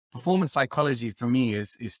performance psychology for me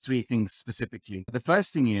is three things specifically. The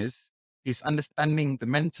first thing is understanding the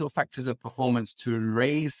mental factors of performance to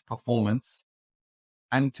raise performance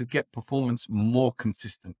and to get performance more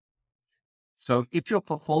consistent. So if you're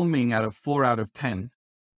performing at a 4 out of 10,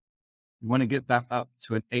 you want to get that up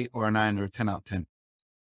to an 8 or a 9 or a 10 out of 10.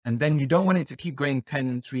 And then you don't want it to keep going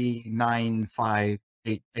 10, 3, 9, 5,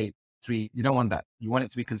 8, 8, 3. You don't want that. You want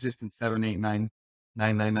it to be consistent, 7, 8, 9,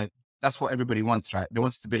 9, 9, 9. That's what everybody wants, right? They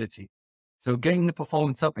want stability. So getting the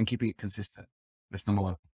performance up and keeping it consistent. That's number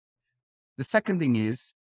one. The second thing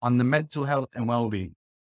is on the mental health and well-being.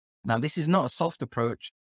 Now, this is not a soft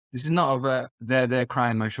approach. This is not a they're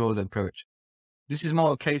crying my shoulder approach. This is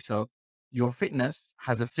more a case of your fitness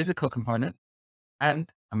has a physical component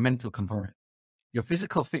and a mental component. Your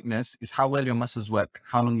physical fitness is how well your muscles work,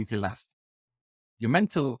 how long you can last. Your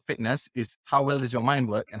mental fitness is how well does your mind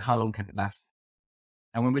work and how long can it last.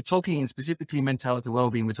 And when we're talking in specifically mental health and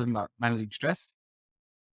well-being, we're talking about managing stress,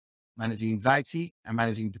 managing anxiety, and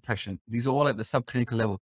managing depression. These are all at the subclinical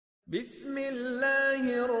level.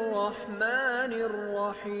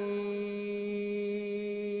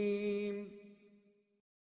 Bismillahirrahmanirrahim.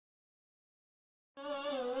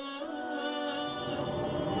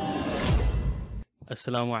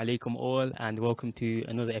 Assalamu alaikum all, and welcome to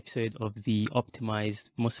another episode of the Optimized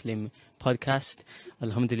Muslim podcast.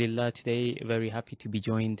 Alhamdulillah, today very happy to be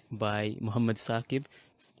joined by Muhammad Saqib,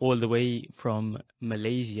 all the way from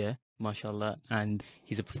Malaysia, mashallah, and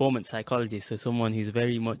he's a performance psychologist, so someone who's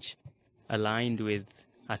very much aligned with,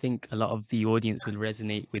 I think a lot of the audience will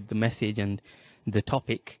resonate with the message and the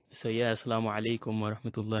topic. So yeah, assalamu alaikum wa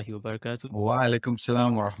rahmatullahi wa barakatuh. Wa alaikum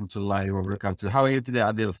salam wa rahmatullahi wa barakatuh. How are you today,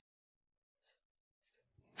 Adil?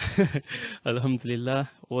 Alhamdulillah,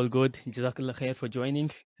 all good. Jazakallah khair for joining.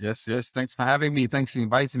 Yes. Thanks for having me. Thanks for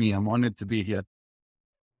inviting me. I'm honored to be here.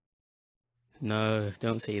 No,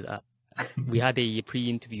 don't say that. We had a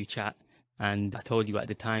pre-interview chat and I told you at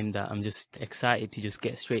the time that I'm just excited to just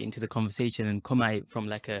get straight into the conversation and come out from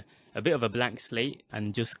like a bit of a blank slate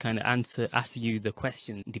and just kind of ask you the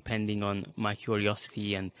question depending on my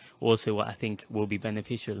curiosity and also what I think will be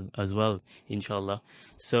beneficial as well, inshallah.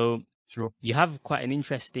 So sure. You have quite an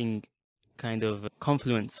interesting kind of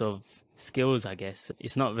confluence of skills, I guess.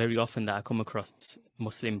 It's not very often that I come across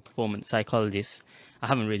Muslim performance psychologists. I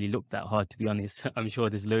haven't really looked that hard, to be honest. I'm sure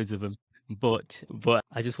there's loads of them. But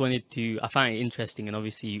I just wanted to, I find it interesting. And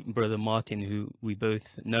obviously, Brother Martin, who we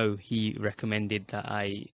both know, he recommended that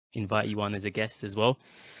I invite you on as a guest as well.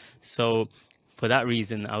 So for that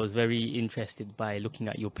reason, I was very interested by looking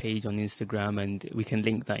at your page on Instagram, and we can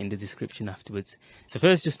link that in the description afterwards. So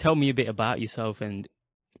first, just tell me a bit about yourself and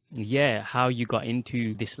how you got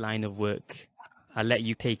into this line of work. I'll let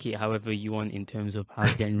you take it however you want in terms of how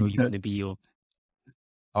general you want to be. Or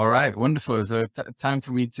all right, wonderful. So time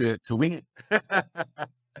for me to wing it.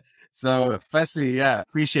 So firstly,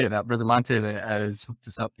 appreciate that Brother Martin has hooked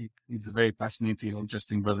us up. He's a very fascinating,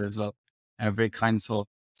 interesting brother as well, and a very kind soul.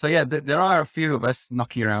 So there are a few of us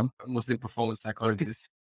knocking around, Muslim performance psychologists.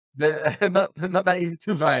 They're not that easy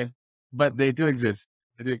to find, but they do exist.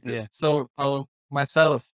 Yeah. So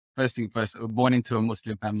myself, first thing first, I was born into a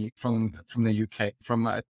Muslim family from the UK, from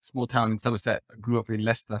a small town in Somerset. I grew up in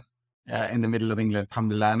Leicester, in the middle of England,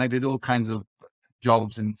 alhamdulillah. And I did all kinds of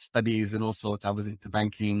jobs and studies and all sorts. I was into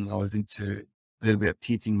banking. I was into a little bit of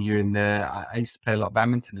teaching here and there. I used to play a lot of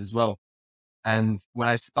badminton as well. And when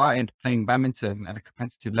I started playing badminton at a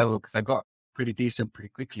competitive level, because I got pretty decent pretty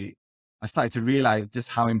quickly, I started to realize just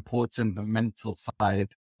how important the mental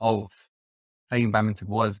side of playing badminton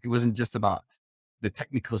was. It wasn't just about the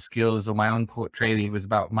technical skills or my own court training. It was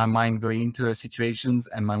about my mind going into those situations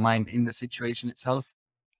and my mind in the situation itself.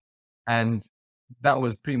 And that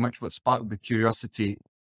was pretty much what sparked the curiosity.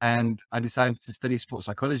 And I decided to study sports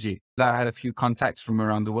psychology. I had a few contacts from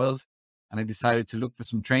around the world and I decided to look for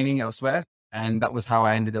some training elsewhere. And that was how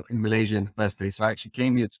I ended up in Malaysia in the first place. So I actually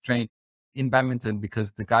came here to train in badminton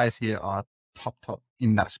because the guys here are top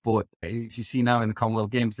in that sport. If you see now in the Commonwealth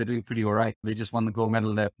Games, they're doing pretty all right. They just won the gold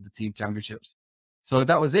medal there for the team championships. So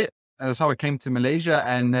that was it. That's how I came to Malaysia.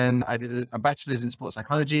 And then I did a bachelor's in sports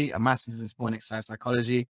psychology, a master's in sport and exercise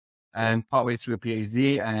psychology, and partway through a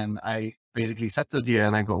PhD. And I basically settled here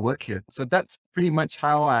and I got work here. So that's pretty much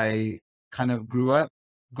how I kind of grew up,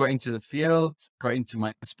 got into the field, got into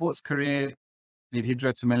my sports career, did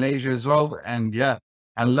Hijrah to Malaysia as well. And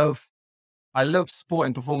I love sport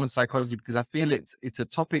and performance psychology because I feel it's a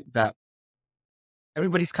topic that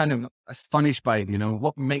everybody's kind of astonished by,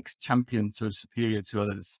 what makes champions so superior to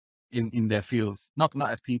others in their fields, not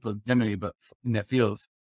as people generally, but in their fields.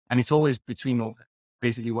 And it's always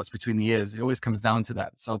basically what's between the ears. It always comes down to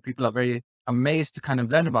that. So people are very amazed to kind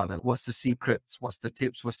of learn about that. What's the secrets? What's the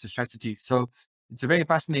tips? What's the strategy? So it's a very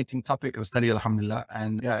fascinating topic of study, alhamdulillah.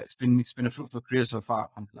 And yeah, it's been a fruitful career so far,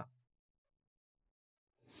 alhamdulillah.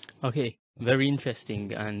 Okay, very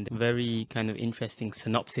interesting and very kind of interesting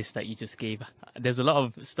synopsis that you just gave. There's a lot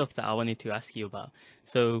of stuff that I wanted to ask you about.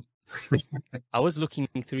 So I was looking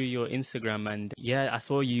through your Instagram and yeah, I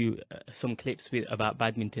saw you some clips about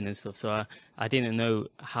badminton and stuff. So I didn't know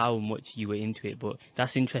how much you were into it, but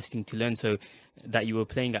that's interesting to learn. So that you were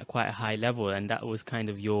playing at quite a high level, and that was kind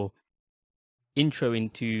of your intro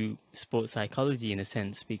into sports psychology in a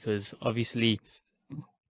sense, because obviously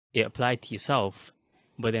it applied to yourself,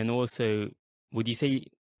 but then also, would you say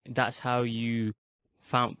that's how you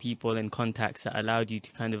found people and contacts that allowed you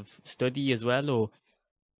to kind of study as well, or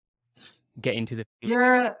get into the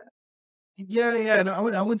field? Yeah. No,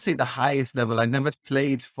 I wouldn't say the highest level. I never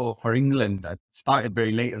played for England. I started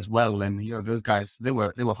very late as well, and those guys, they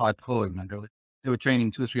were hardcore. They were training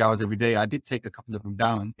 2 or 3 hours every day. I did take a couple of them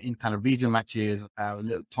down in kind of regional matches,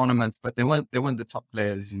 little tournaments, but they weren't the top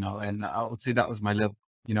players, and I would say that was my level,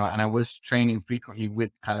 and I was training frequently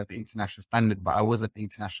with kind of the international standard, but I wasn't the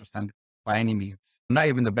international standard by any means. I'm not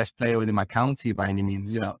even the best player within my county by any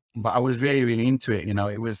means, but I was really, really into it.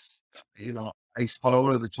 It was, I used to follow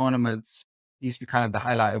all of the tournaments. It used to be kind of the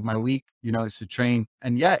highlight of my week, is to train.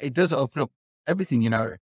 And yeah, it does open up everything,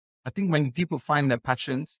 I think when people find their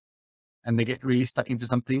passions and they get really stuck into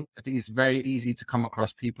something, I think it's very easy to come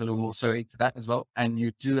across people who are also into that as well. And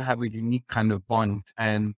you do have a unique kind of bond.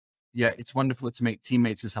 And yeah, it's wonderful to make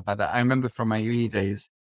teammates and stuff like that. I remember from my uni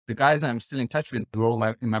days, the guys that I'm still in touch with were all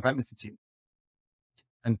in my badminton team.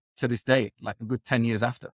 And to this day, like a good 10 years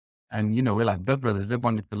after. And, we're like blood brothers, we're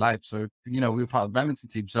bonded for life. So, we're part of the badminton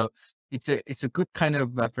team. So it's a good kind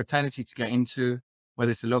of fraternity to get into,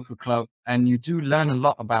 whether it's a local club. And you do learn a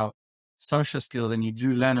lot about social skills, and you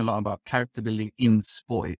do learn a lot about character building in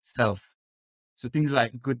sport itself. So things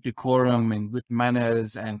like good decorum and good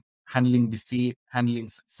manners and handling defeat, handling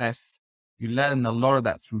success. You learn a lot of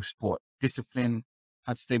that through sport. Discipline,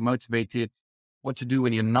 how to stay motivated, what to do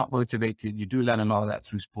when you're not motivated. You do learn a lot of that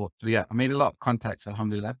through sport. So yeah, I made a lot of contacts,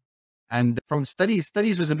 alhamdulillah. And from studies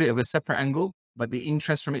was a bit of a separate angle, but the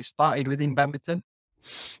interest from it started within badminton.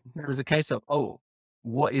 There was a case of,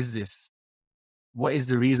 what is this? What is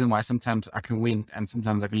the reason why sometimes I can win and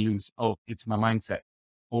sometimes I can lose? Oh, it's my mindset.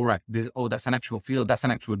 All right. That's an actual field. That's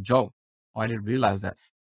an actual job. Oh, I didn't realize that.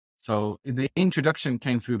 So the introduction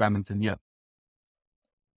came through badminton. Yeah,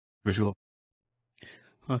 for sure.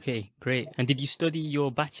 Okay, great. And did you study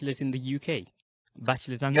your bachelor's in the UK?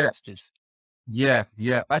 Bachelor's and Yeah. master's? Yeah.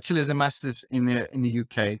 Bachelor's and master's in the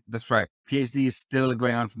UK. That's right. PhD is still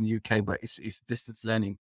going on from the UK, but it's distance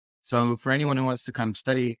learning. So for anyone who wants to kind of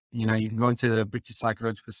study, you can go into the British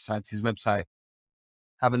Psychological Society's website,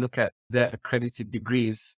 have a look at their accredited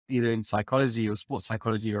degrees, either in psychology or sports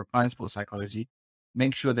psychology or applied sports psychology.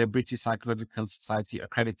 Make sure they're British Psychological Society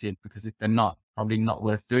accredited, because if they're not, probably not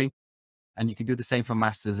worth doing. And you can do the same for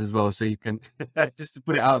masters as well. So you can, just to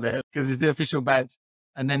put it out there, because it's the official badge.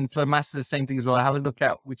 And then for masters, same thing as well. Have a look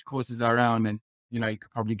at which courses are around, and, you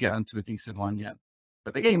could probably get onto a decent one. Yeah.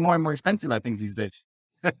 But they're getting more and more expensive, I think, these days.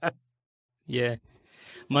 Yeah.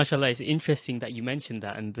 Mashallah, it's interesting that you mentioned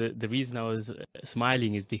that. And the reason I was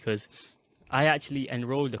smiling is because I actually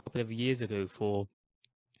enrolled a couple of years ago for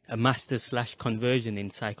a master's/conversion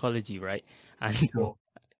in psychology, right? And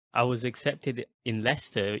I was accepted in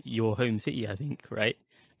Leicester, your home city, I think, right?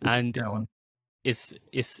 And it's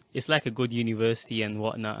like a good university and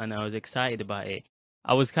whatnot, and I was excited about it.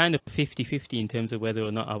 I was kind of 50-50 in terms of whether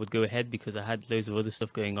or not I would go ahead, because I had loads of other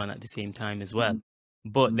stuff going on at the same time as well.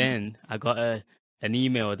 But then I got an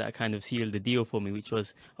email that kind of sealed the deal for me, which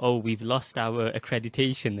was, we've lost our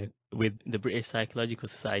accreditation with the British Psychological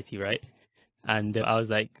Society, right? And I was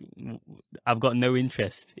like, I've got no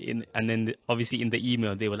interest in. And then obviously in the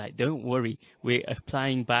email, they were like, don't worry, we're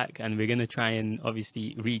applying back and we're going to try and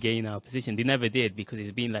obviously regain our position. They never did, because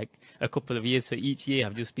it's been like a couple of years. So each year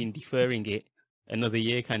I've just been deferring it another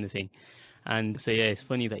year kind of thing. And so, yeah, it's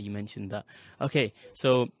funny that you mentioned that. Okay.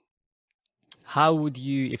 So how would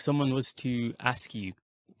you, if someone was to ask you,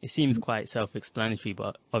 it seems quite self-explanatory,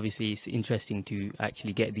 but obviously it's interesting to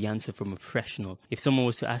actually get the answer from a professional. If someone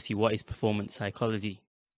was to ask you, what is performance psychology?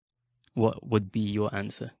 What would be your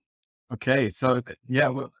answer? Okay. So yeah,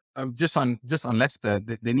 well, just on Leicester,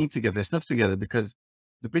 they need to get their stuff together, because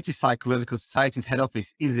the British Psychological Society's head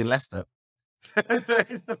office is in Leicester.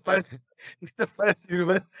 It's the first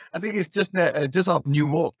university. I think it's just off New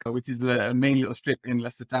Walk, which is a main little strip in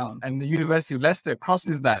Leicester town, and the University of Leicester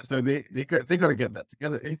crosses that. So they got to get that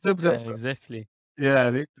together. In terms of, exactly.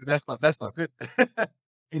 yeah, that's not good.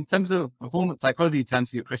 in terms of performance psychology, to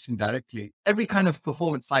answer your question directly, every kind of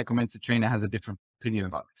performance psycho mental trainer has a different opinion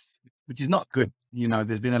about this, which is not good. You know,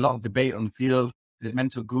 there's been a lot of debate on the field. There's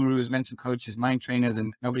mental gurus, mental coaches, mind trainers,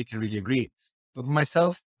 and nobody can really agree. But for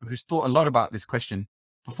myself, who's thought a lot about this question,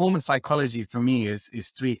 performance psychology for me is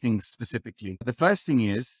three things specifically. The first thing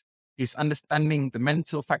is understanding the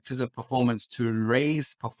mental factors of performance to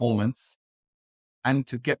raise performance and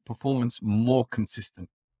to get performance more consistent.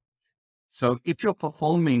 So if you're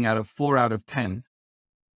performing at a 4 out of 10,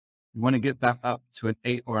 you want to get that up to an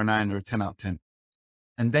 8 or a 9 or a 10 out of 10.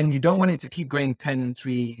 And then you don't want it to keep going 10,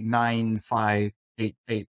 3, 9, 5, 8,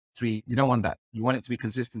 8, 3. You don't want that. You want it to be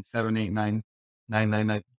consistent 7, 8, 9, 9, 9,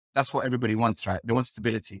 9. That's what everybody wants, right? They want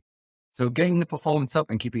stability. So getting the performance up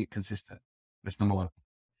and keeping it consistent. That's number one.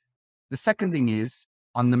 The second thing is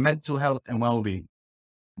on the mental health and well-being.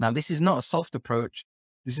 Now, this is not a soft approach.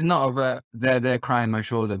 This is not a they're crying my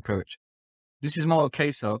shoulder approach. This is more a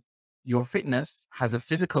case of your fitness has a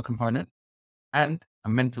physical component and a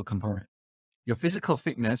mental component. Your physical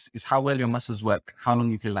fitness is how well your muscles work, how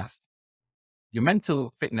long you can last. Your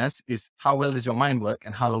mental fitness is how well does your mind work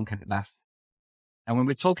and how long can it last. And when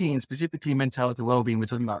we're talking in specifically mental health and well-being, we're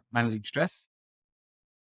talking about managing stress,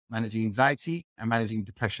 managing anxiety, and managing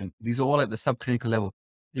depression. These are all at the subclinical level.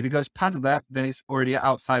 If it goes past that, then it's already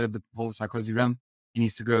outside of the performance psychology realm. It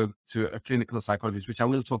needs to go to a clinical psychologist, which I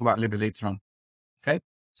will talk about a little bit later on. Okay.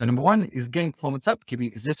 So number one is getting performance up, keeping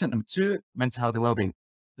it consistent. Number two, mental health and well-being.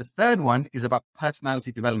 The third one is about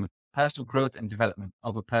personality development, personal growth and development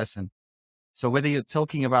of a person. So whether you're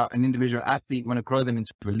talking about an individual athlete, you want to grow them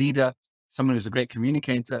into a leader, someone who's a great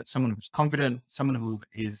communicator, someone who's confident, someone who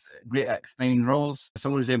is great at explaining roles,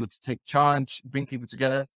 someone who's able to take charge, bring people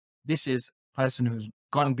together. This is a person who's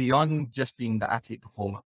gone beyond just being the athlete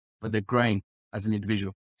performer, but they're growing as an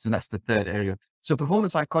individual. So that's the third area. So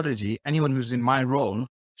performance psychology, anyone who's in my role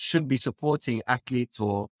should be supporting athletes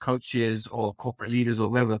or coaches or corporate leaders or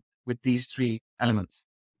whoever with these three elements.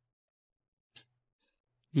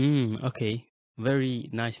 Okay. Very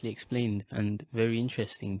nicely explained and very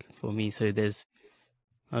interesting for me. So there's,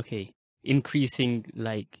 increasing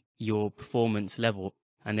like your performance level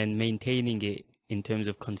and then maintaining it in terms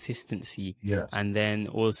of consistency. Yeah. And then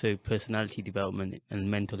also personality development and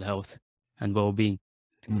mental health and well-being.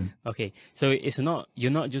 Okay. So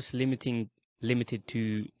you're not just limited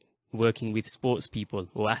to working with sports people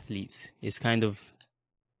or athletes. It's kind of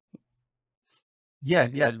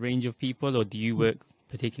a range of people, or do you work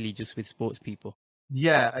particularly just with sports people?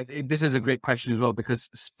 Yeah, this is a great question as well, because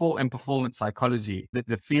sport and performance psychology,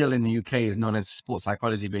 the field in the UK is known as sports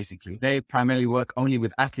psychology, basically. They primarily work only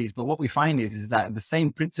with athletes, but what we find is that the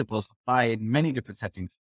same principles apply in many different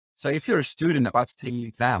settings. So if you're a student about to take an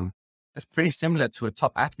exam, that's pretty similar to a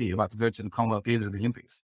top athlete about to go to the Commonwealth Games or the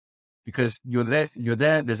Olympics, because you're there,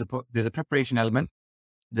 there's a preparation element,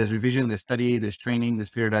 there's revision, there's study, there's training, there's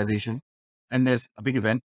periodization, and there's a big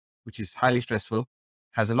event, which is highly stressful,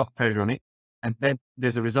 has a lot of pressure on it. And then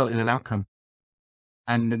there's a result in an outcome.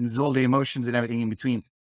 And then there's all the emotions and everything in between.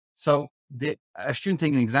 So a student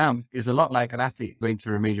taking an exam is a lot like an athlete going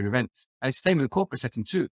through a major event. And it's the same with the corporate setting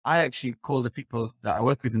too. I actually call the people that I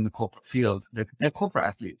work with in the corporate field, they're corporate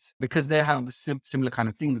athletes, because they have similar kind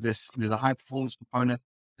of things. There's a high performance component,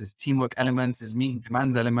 there's a teamwork element, there's meeting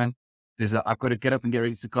demands element, there's I've got to get up and get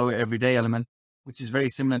ready to go every day element, which is very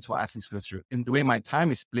similar to what athletes go through. In the way my time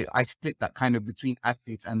is split, I split that kind of between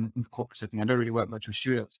athletes and in the corporate setting. I don't really work much with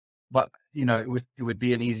students, but it would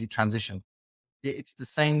be an easy transition. It's the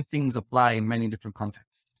same things apply in many different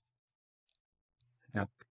contexts. Yeah.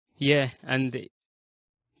 Yeah, and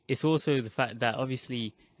it's also the fact that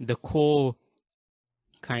obviously the core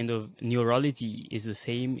kind of neurology is the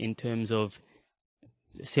same in terms of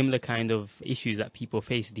similar kind of issues that people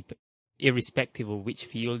face irrespective of which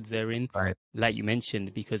field they're in, Right. like you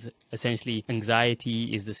mentioned, because essentially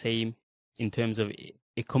anxiety is the same in terms of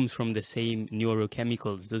it comes from the same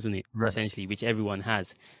neurochemicals, doesn't it? Right. Essentially, which everyone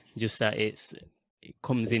has, just that it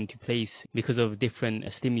comes into place because of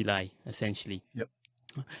different stimuli, essentially. Yep.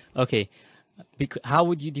 Okay. How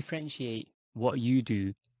would you differentiate what you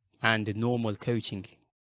do and normal coaching,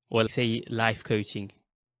 or say life coaching?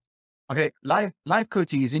 Okay, life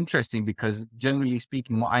coaching is interesting because generally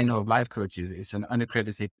speaking, what I know of life coaches is an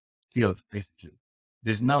unaccredited field, basically.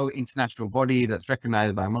 There's no international body that's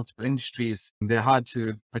recognized by multiple industries. They're hard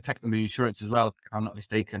to protect them with insurance as well, if I'm not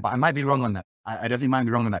mistaken. But I might be wrong on that. I definitely might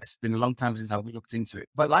be wrong on that. It's been a long time since I've looked into it.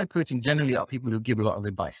 But life coaching generally are people who give a lot of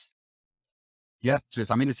advice. Yeah, so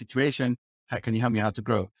if I'm in a situation, how can you help me how to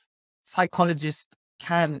grow? Psychologists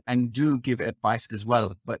can and do give advice as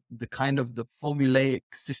well, but the kind of the formulaic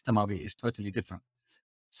system of it is totally different.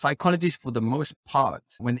 psychologists, for the most part,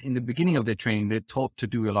 when in the beginning of their training, they're taught to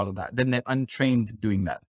do a lot of that. Then they're untrained doing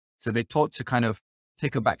that. So they're taught to kind of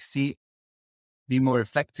take a back seat, be more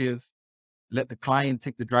reflective, let the client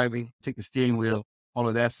take the driving, take the steering wheel,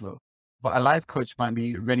 follow their flow. But a life coach might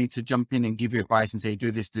be ready to jump in and give you advice and say,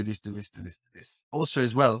 do this, do this, do this, do this, do this. Also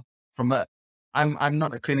as well, I'm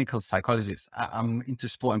not a clinical psychologist. I'm into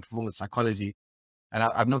sport and performance psychology. And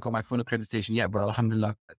I've not got my full accreditation yet, but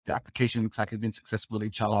alhamdulillah, the application looks like it's been successful.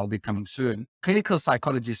 Inshallah, I'll be coming soon. Clinical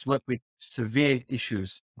psychologists work with severe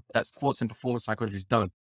issues that sports and performance psychologists don't.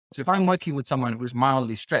 So if I'm working with someone who's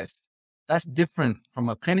mildly stressed, that's different from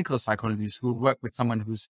a clinical psychologist who work with someone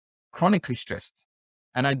who's chronically stressed.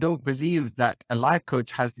 And I don't believe that a life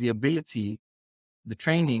coach has the ability, the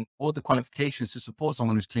training, or the qualifications to support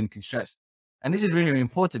someone who's clinically stressed. And this is really, really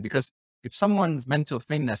important, because if someone's mental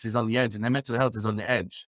fitness is on the edge and their mental health is on the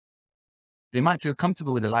edge, they might feel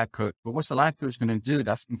comfortable with a life coach, but what's the life coach going to do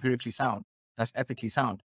that's empirically sound, that's ethically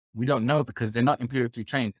sound? We don't know, because they're not empirically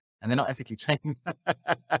trained and they're not ethically trained.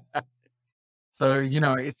 So,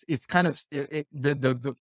 it's kind of,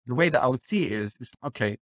 the way that I would see it is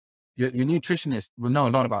okay, your nutritionist will know a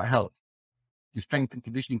lot about health. Your strength and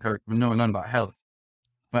conditioning coach will know a lot about health.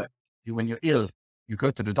 But when you're ill, you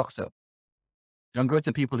go to the doctor. You don't go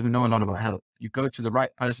to people who know a lot about health. You go to the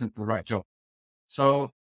right person for the right job.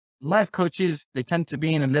 So life coaches, they tend to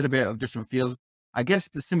be in a little bit of different fields. I guess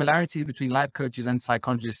the similarity between life coaches and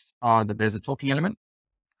psychologists are that there's a talking element,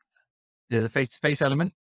 there's a face-to-face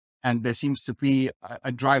element, and there seems to be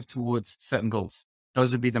a drive towards certain goals.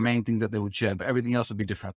 Those would be the main things that they would share, but everything else would be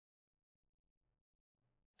different.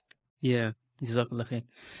 Yeah, Jazakallah khair.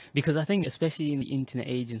 Because I think, especially in the internet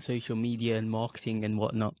age and social media and marketing and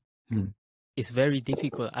whatnot, it's very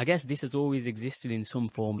difficult. I guess this has always existed in some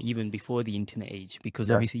form, even before the internet age, because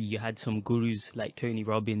obviously you had some gurus like Tony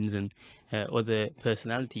Robbins and other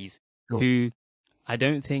personalities who I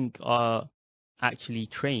don't think are actually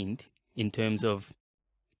trained in terms of,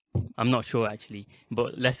 I'm not sure actually,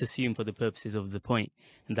 but let's assume for the purposes of the point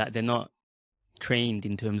that they're not trained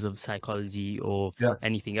in terms of psychology or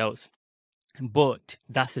anything else. But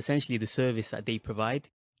that's essentially the service that they provide.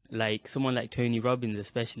 Like someone like Tony Robbins,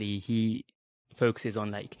 especially, he focuses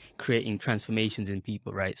on like creating transformations in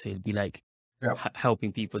people, right? So it'd be like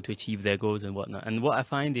helping people to achieve their goals and whatnot. And what I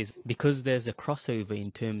find is, because there's a crossover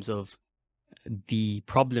in terms of the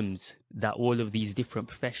problems that all of these different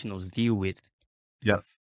professionals deal with.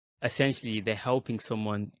 Essentially, they're helping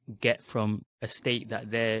someone get from a state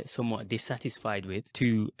that they're somewhat dissatisfied with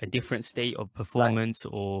to a different state of performance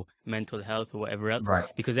or mental health or whatever else.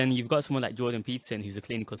 Because then you've got someone like Jordan Peterson, who's a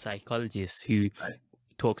clinical psychologist, who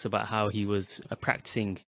talks about how he was a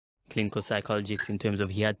practicing clinical psychologist in terms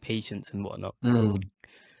of he had patients and whatnot.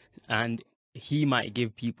 And he might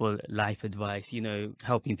give people life advice,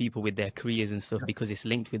 helping people with their careers and stuff, because it's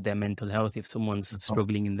linked with their mental health. If someone's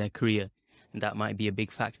struggling in their career, that might be a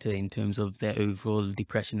big factor in terms of their overall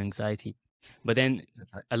depression, anxiety. But then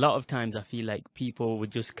a lot of times I feel like people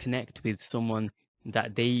would just connect with someone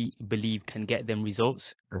that they believe can get them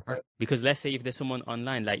results. Because let's say if there's someone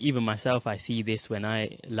online, like even myself, I see this when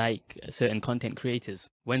I like certain content creators.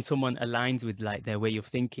 When someone aligns with like their way of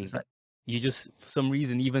thinking, you just, for some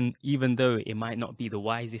reason, even though it might not be the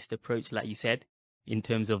wisest approach, like you said, in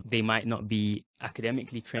terms of they might not be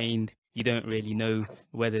academically trained, you don't really know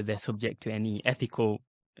whether they're subject to any ethical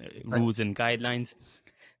rules and guidelines,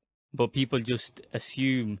 but people just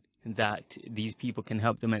assume that these people can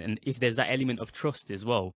help them. And if there's that element of trust as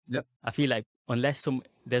well, I feel like unless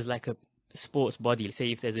there's like a sports body,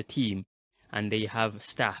 say if there's a team and they have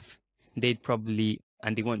staff, they'd probably,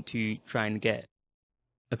 and they want to try and get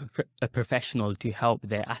a professional to help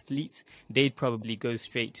their athletes, they'd probably go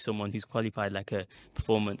straight to someone who's qualified, like a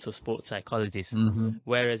performance or sports psychologist.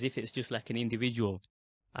 Whereas if it's just like an individual,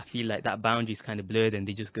 I feel like that boundary is kind of blurred and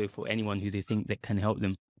they just go for anyone who they think that can help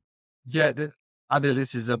them. Adil,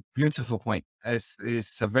 this is a beautiful point.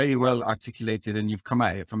 It's a very well articulated, and you've come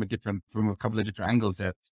at it from a couple of different angles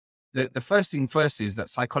there. The first thing first is that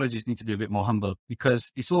psychologists need to be a bit more humble, because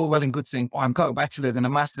it's all well and good saying, I've got a bachelor's and a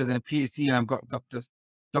master's and a PhD and I've got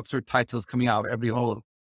doctorate titles coming out of every hole,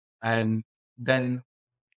 and then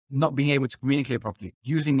not being able to communicate properly,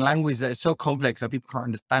 using language that is so complex that people can't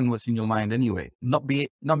understand what's in your mind anyway, not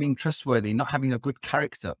being trustworthy, not having a good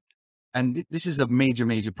character. And this is a major,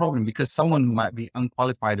 major problem, because someone who might be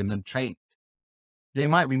unqualified and untrained, they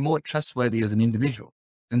might be more trustworthy as an individual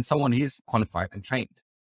than someone who is qualified and trained.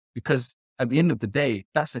 Because at the end of the day,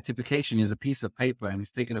 that certification is a piece of paper and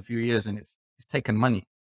it's taken a few years and it's taken money.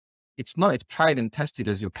 It's not tried and tested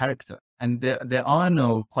as your character. And there are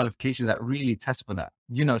no qualifications that really test for that.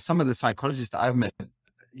 Some of the psychologists that I've met,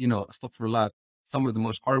 astaghfirullah, some of the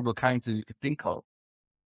most horrible characters you could think of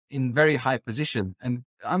in very high position. And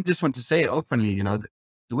I just want to say it openly,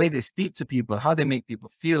 the way they speak to people, how they make people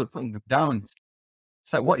feel, putting them down.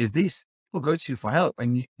 It's like, what is this? People go to you for help,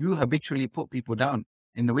 and you habitually put people down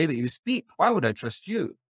in the way that you speak. Why would I trust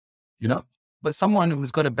you? But someone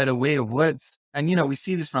who's got a better way of words. And, we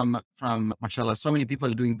see this from mashallah, so many people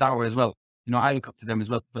are doing da'wah as well. I look up to them as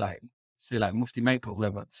well. Like, say like Mufti Maik or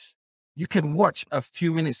whoever. You can watch a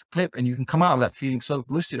few minutes clip and you can come out of that feeling so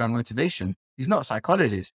boosted on motivation. He's not a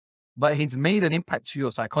psychologist, but he's made an impact to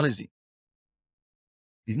your psychology.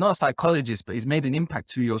 He's not a psychologist, but he's made an impact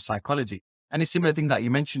to your psychology. And a similar thing that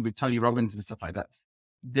you mentioned with Tony Robbins and stuff like that.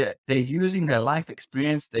 They're using their life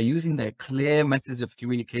experience. They're using their clear methods of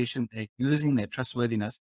communication. They're using their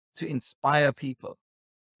trustworthiness to inspire people.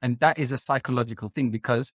 And that is a psychological thing,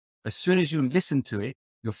 because as soon as you listen to it,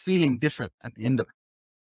 you're feeling different at the end of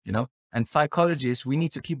it, And psychologists, we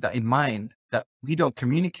need to keep that in mind, that we don't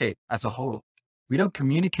communicate as a whole. We don't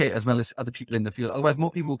communicate as well as other people in the field. Otherwise,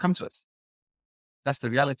 more people will come to us. That's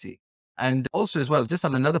the reality. And also as well, just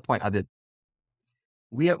on another point I did,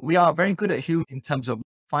 we are very good at human in terms of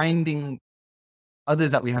finding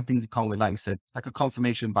others that we have things in common with, like you said, like a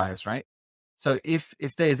confirmation bias, right? So if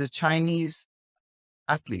there's a Chinese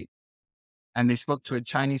athlete and they spoke to a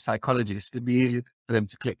Chinese psychologist, it'd be easy for them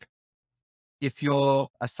to click. If you're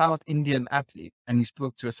a South Indian athlete and you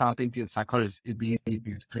spoke to a South Indian psychologist, it'd be easy for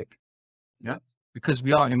you to click. Yeah. Because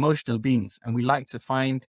we are emotional beings and we like to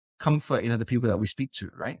find comfort in other people that we speak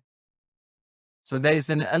to, right? So there's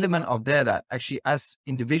an element of there that actually, as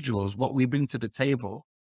individuals, what we bring to the table,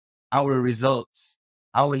 our results,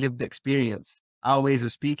 our lived experience, our ways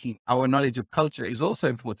of speaking, our knowledge of culture is also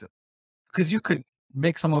important, because you could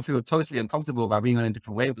make someone feel totally uncomfortable by being on a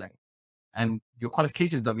different wavelength, and your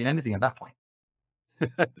qualifications don't mean anything at that point.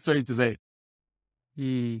 Sorry to say.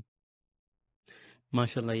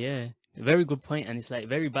 Mashallah, yeah. Very good point. And it's like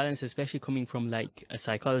very balanced, especially coming from like a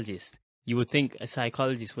psychologist. You would think a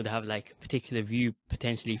psychologist would have like a particular view,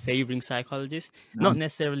 potentially favoring psychologists, not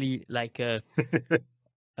necessarily like a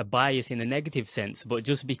bias in a negative sense, but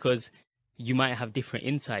just because you might have different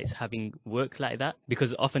insights having worked like that.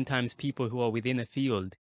 Because oftentimes people who are within a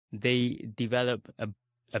field, they develop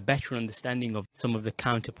a better understanding of some of the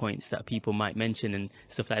counterpoints that people might mention and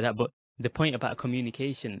stuff like that. But the point about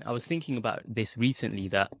communication, I was thinking about this recently,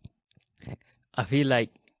 that I feel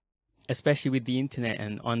like, especially with the internet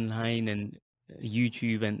and online and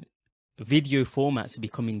YouTube and video formats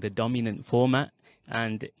becoming the dominant format.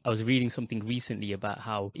 And I was reading something recently about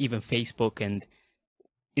how even Facebook and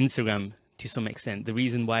Instagram, to some extent, the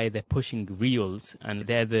reason why they're pushing reels, and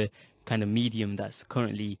they're the kind of medium that's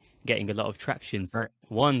currently getting a lot of traction. Right.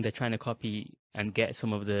 One, they're trying to copy and get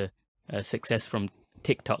some of the success from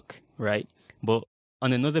TikTok, right? But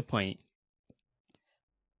on another point,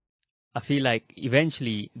 I feel like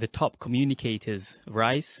eventually the top communicators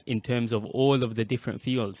rise in terms of all of the different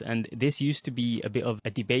fields. And this used to be a bit of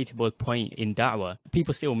a debatable point in da'wah.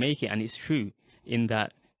 People still make it, and it's true, in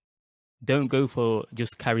that don't go for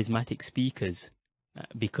just charismatic speakers,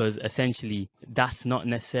 because essentially that's not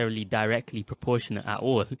necessarily directly proportionate at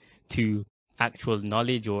all to actual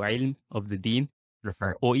knowledge or ilm of the deen,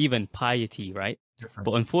 or even piety, right?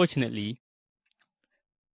 But unfortunately,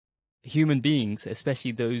 human beings,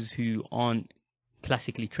 especially those who aren't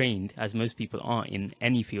classically trained, as most people aren't in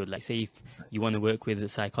any field, like say if you want to work with a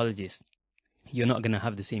psychologist, you're not going to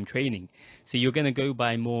have the same training. So you're going to go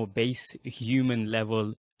by more base human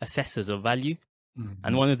level assessors of value.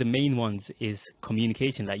 And one of the main ones is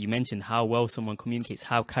communication, like you mentioned, how well someone communicates,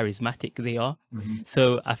 how charismatic they are.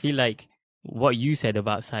 So I feel like what you said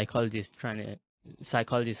about psychologists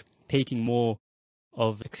taking more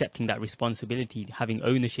of accepting that responsibility, having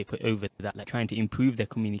ownership over that, like trying to improve their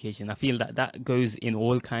communication. I feel that that goes in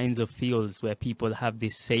all kinds of fields where people have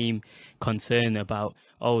this same concern about,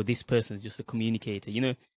 oh, this person's just a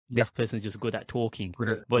communicator, this person's just good at talking,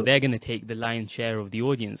 but they're going to take the lion's share of the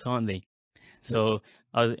audience, aren't they? So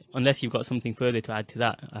unless you've got something further to add to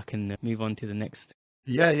that, I can move on to the next.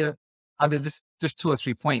 Yeah. And there's just 2 or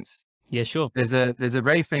 3 points. Yeah, sure. There's a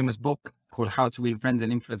very famous book called How to Win Friends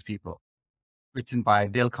and Influence People, written by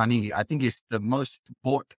Dale Carnegie. I think it's the most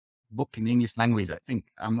bought book in the English language, I think.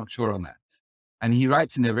 I'm not sure on that. And he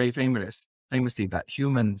writes in a very famously that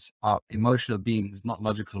humans are emotional beings, not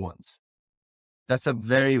logical ones. That's a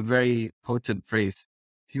very, very potent phrase.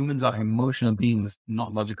 Humans are emotional beings,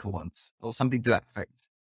 not logical ones, or something to that effect.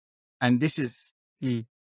 And this is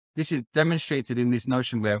demonstrated in this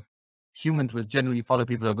notion where humans will generally follow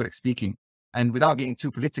people who are good at speaking. And without getting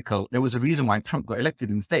too political, there was a reason why Trump got elected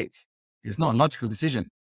in the States. It's not a logical decision.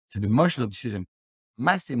 It's an emotional decision.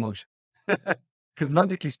 mass emotion. Because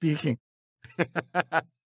logically speaking,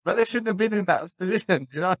 brother shouldn't have been in that position,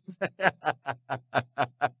 you know?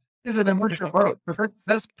 It's an emotional world.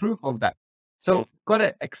 That's proof of that. So got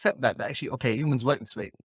to accept that actually, okay, humans work this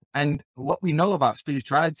way. And what we know about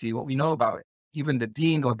spirituality, what we know about even the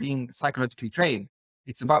deen or being psychologically trained,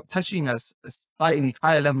 it's about touching us a slightly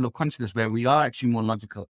higher level of consciousness where we are actually more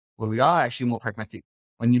logical, where we are actually more pragmatic.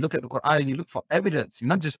 When you look at the Quran, you look for evidence. You're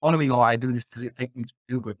not just honoring, oh, I do this because it makes me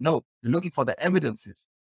feel good. No, you're looking for the evidences.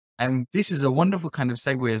 And this is a wonderful kind of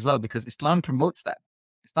segue as well, because Islam promotes that.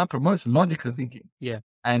 Islam promotes logical thinking. Yeah.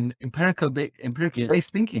 And empirical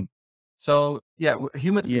based thinking. So yeah,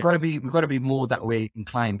 humans, we've got to be more that way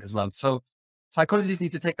inclined as well. So psychologists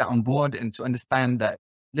need to take that on board and to understand that,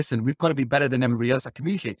 listen, we've got to be better than everybody else at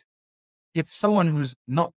communicating. If someone who's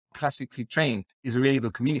not classically trained is a really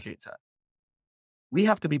good communicator, we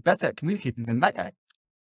have to be better at communicating than that guy.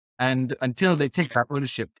 And until they take that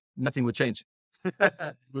ownership, nothing will change.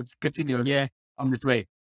 We'll continue on this way.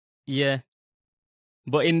 Yeah.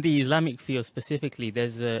 But in the Islamic field specifically,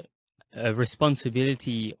 there's a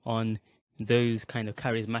responsibility on those kind of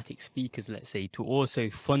charismatic speakers, let's say, to also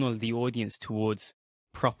funnel the audience towards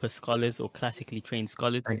proper scholars or classically trained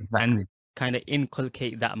scholars, and kind of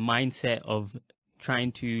inculcate that mindset of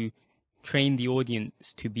trying to train the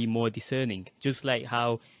audience to be more discerning. Just like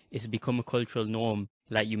how it's become a cultural norm,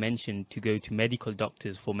 like you mentioned, to go to medical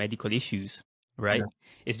doctors for medical issues. Right? Yeah.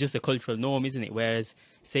 It's just a cultural norm, isn't it? Whereas,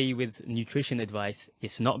 say, with nutrition advice,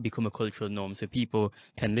 it's not become a cultural norm. So people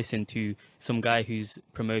can listen to some guy who's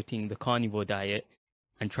promoting the carnivore diet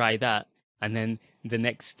and try that. And then the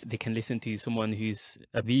next, they can listen to someone who's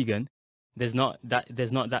a vegan. There's not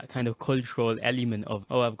that kind of cultural element of,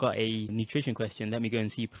 oh, I've got a nutrition question, let me go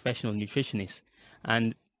and see a professional nutritionist.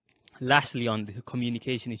 And lastly, on the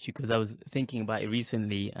communication issue, because I was thinking about it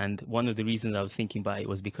recently, and one of the reasons I was thinking about it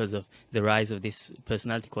was because of the rise of this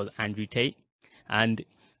personality called Andrew Tate. And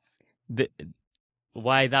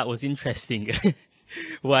why that was interesting,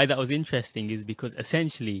 is because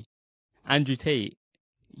essentially Andrew Tate,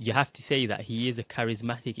 you have to say that he is a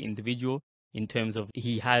charismatic individual in terms of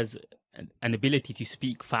he has an ability to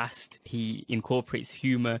speak fast, he incorporates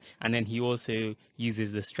humor, and then he also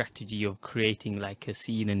uses the strategy of creating like a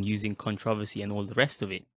scene and using controversy and all the rest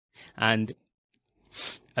of it. And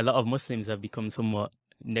a lot of Muslims have become somewhat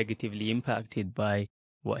negatively impacted by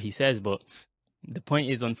what he says. But the point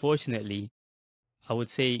is, unfortunately, I would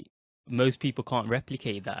say most people can't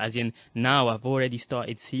replicate that. As in, now I've already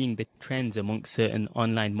started seeing the trends amongst certain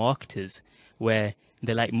online marketers where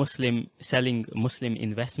they're like selling Muslim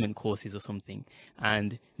investment courses or something,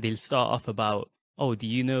 and they'll start off about, oh, do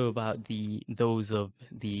you know about those of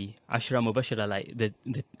the Ashra Mubashara, like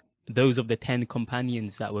those of the 10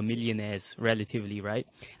 companions that were millionaires relatively, right?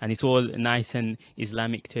 And it's all nice and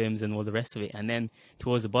Islamic terms and all the rest of it. And then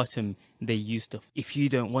towards the bottom, they use stuff, if you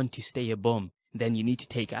don't want to stay a bum, then you need to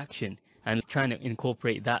take action, and trying to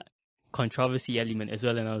incorporate that controversy element as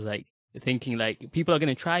well. And I was like, thinking like, people are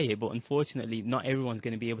going to try it, but unfortunately not everyone's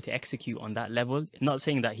going to be able to execute on that level. Not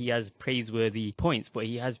saying that he has praiseworthy points, but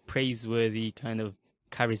he has praiseworthy kind of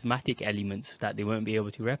charismatic elements that they won't be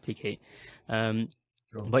able to replicate.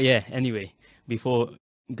 But yeah, anyway, before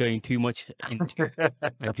going too much into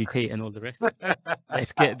Tate and all the rest,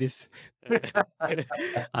 let's get this.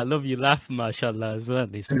 I love you laugh, mashallah, as well.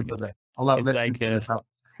 It's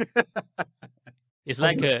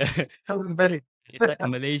like it's like a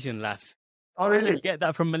Malaysian laugh. Oh, really? You get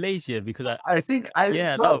that from Malaysia? Because I think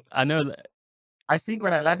I know. I think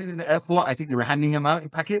when I landed in the airport, I think they were handing them out in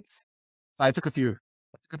packets. So I took a few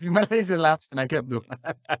Malaysian laughs and I kept them.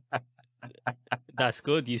 That's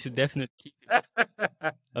good. You should definitely keep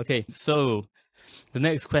it. Okay, so the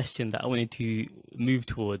next question that I wanted to move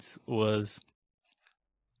towards was,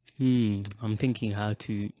 I'm thinking how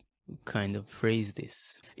to kind of phrase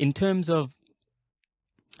this in terms of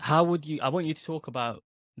I want you to talk about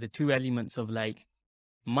the two elements of like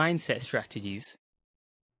mindset strategies,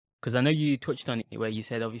 because I know you touched on it where you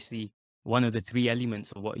said obviously one of the three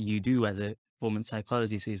elements of what you do as a performance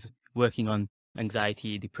psychologist is working on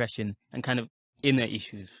anxiety, depression, and kind of inner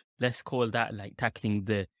issues. Let's call that like tackling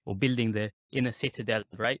or building the inner citadel,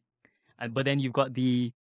 right? But then you've got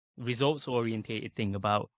the results orientated thing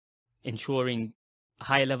about ensuring a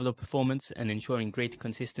higher level of performance and ensuring greater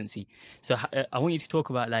consistency. So I want you to talk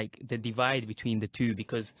about like the divide between the two,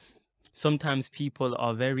 because sometimes people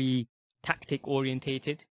are very tactic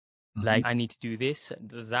orientated. Like, I need to do this,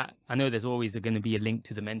 that. I know there's always going to be a link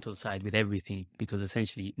to the mental side with everything, because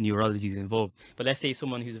essentially neurology is involved. But let's say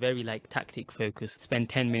someone who's very like tactic focused, spend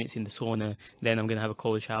 10 minutes in the sauna, then I'm going to have a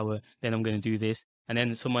cold shower, then I'm going to do this. And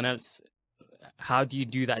then someone else how do you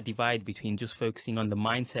do that divide between just focusing on the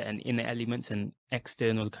mindset and inner elements and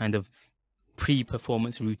external kind of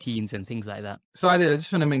pre-performance routines and things like that? So I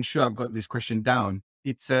just want to make sure I've got this question down.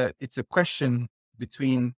 It's a question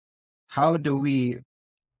between how do we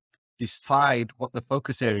decide what the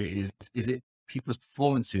focus area is? Is it people's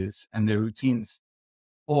performances and their routines?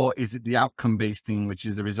 Or is it the outcome-based thing, which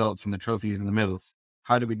is the results and the trophies and the medals?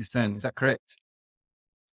 How do we discern? Is that correct?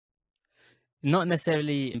 Not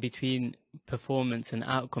necessarily in between performance and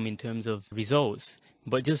outcome in terms of results,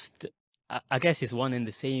 but just, I guess it's one and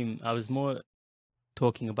the same. I was more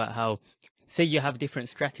talking about how, say you have different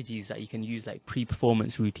strategies that you can use, like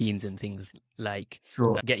pre-performance routines and things like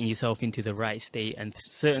Sure. getting yourself into the right state, and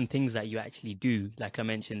certain things that you actually do. Like I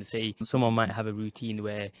mentioned, say someone might have a routine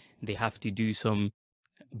where they have to do some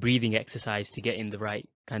breathing exercise to get in the right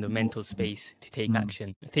kind of mental space to take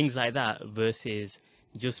action, things like that, versus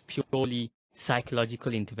just purely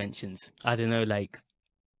psychological interventions. I don't know, like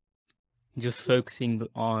just focusing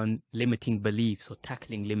on limiting beliefs or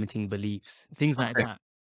tackling limiting beliefs, things like that.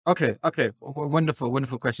 Okay.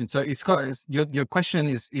 Wonderful question. So your question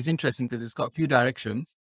is interesting because it's got a few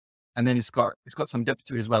directions, and then it's got some depth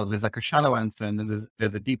to it as well. There's like a shallow answer, and then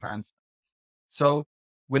there's a deep answer. So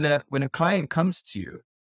when a client comes to you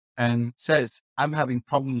and says, I'm having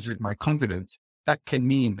problems with my confidence, that can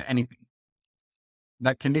mean anything.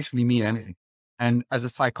 That can literally mean anything. And as a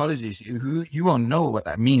psychologist, you won't know what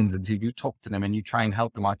that means until you talk to them and you try and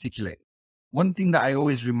help them articulate. One thing that I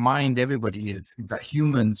always remind everybody is that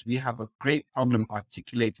humans, we have a great problem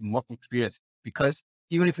articulating what we experience, because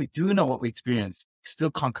even if we do know what we experience, it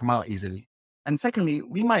still can't come out easily. And secondly,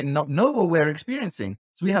 we might not know what we're experiencing.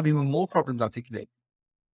 So we have even more problems articulating.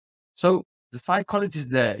 So the psychologist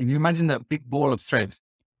there, if you imagine that big ball of thread,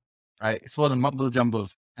 right? It's all the mumble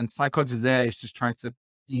jumbles, and psychologist there is just trying to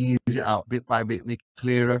ease it out bit by bit, make it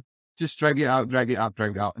clearer, just drag it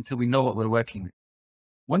out until we know what we're working with.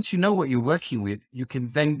 Once you know what you're working with, you can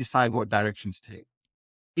then decide what directions to take.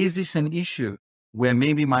 Is this an issue where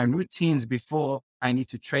maybe my routines before I need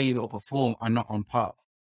to train or perform are not on par?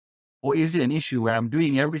 Or is it an issue where I'm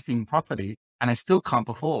doing everything properly and I still can't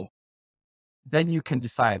perform? Then you can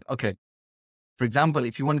decide, okay, for example,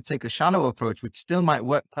 if you want to take a shallow approach, which still might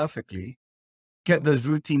work perfectly, get those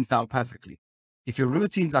routines down perfectly. If your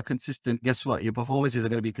routines are consistent, guess what? Your performances are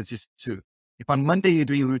going to be consistent too. If on Monday you're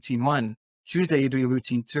doing routine 1, Tuesday you're doing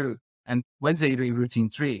routine 2, and Wednesday you're doing routine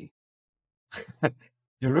 3,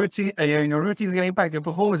 your routine is getting back. Your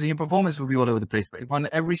performance will be all over the place. But if on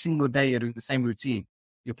every single day you're doing the same routine,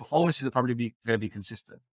 your performances will probably be going to be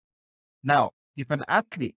consistent. Now, if an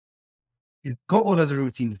athlete has got all those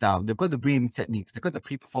routines down, they've got the breathing techniques, they've got the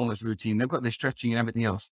pre-performance routine, they've got the stretching and everything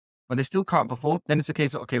else, but they still can't perform, then it's a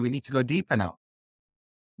case of, okay, we need to go deeper now.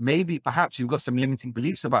 Maybe perhaps you've got some limiting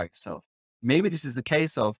beliefs about yourself. Maybe this is a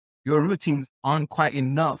case of your routines aren't quite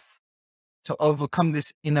enough to overcome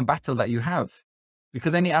this inner battle that you have.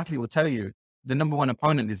 Because any athlete will tell you the number one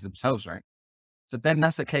opponent is themselves, right? So then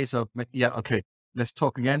that's a case of, yeah, okay, let's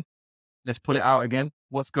talk again. Let's pull it out again.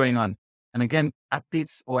 What's going on? And again,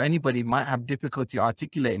 athletes or anybody might have difficulty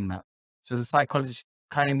articulating that. So as a psychologist,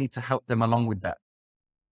 kind of need to help them along with that.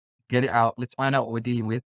 Get it out. Let's find out what we're dealing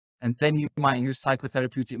with. And then you might use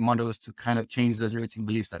psychotherapeutic models to kind of change those limiting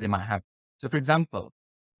beliefs that they might have. So for example,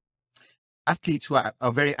 athletes who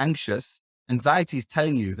are very anxious, anxiety is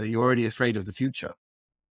telling you that you're already afraid of the future.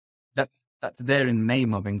 That's there in the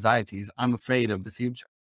name of anxieties. I'm afraid of the future.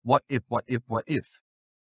 What if?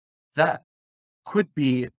 That could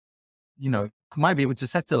be, might be able to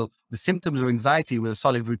settle the symptoms of anxiety with a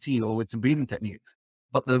solid routine or with some breathing techniques.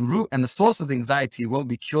 But the root and the source of the anxiety won't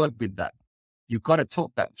be cured with that. You've got to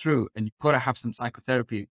talk that through, and you've got to have some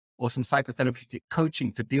psychotherapy or some psychotherapeutic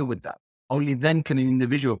coaching to deal with that. Only then can an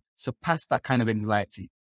individual surpass that kind of anxiety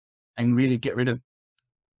and really get rid of it.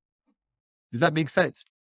 Does that make sense?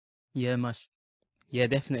 Yeah, yeah,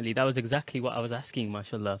 definitely. That was exactly what I was asking,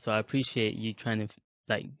 mashallah. So I appreciate you trying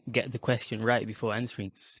to get the question right before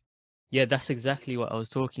answering. Yeah, that's exactly what I was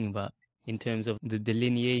talking about in terms of the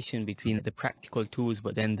delineation between the practical tools,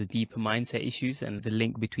 but then the deeper mindset issues and the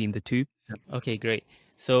link between the two. Yep. Okay, great.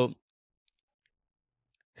 So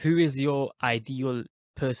who is your ideal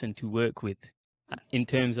person to work with in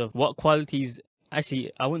terms of what qualities?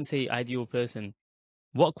 Actually, I wouldn't say ideal person.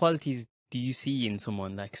 What qualities do you see in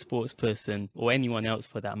someone like sports person or anyone else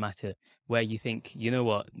for that matter, where you think, you know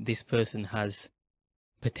what, this person has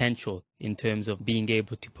potential in terms of being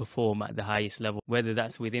able to perform at the highest level, whether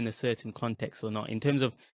that's within a certain context or not? In terms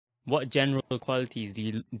of what general qualities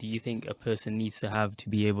do you think a person needs to have to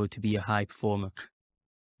be able to be a high performer?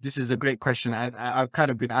 This is a great question. I've kind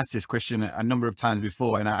of been asked this question a number of times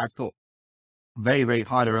before, and I've thought very, very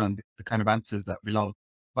hard around the kind of answers that belong.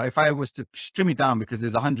 But if I was to stream it down, because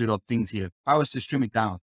there's 100 odd things here, if I was to stream it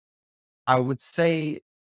down, I would say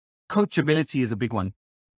coachability is a big one.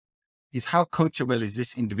 Is how coachable is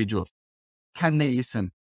this individual? Can they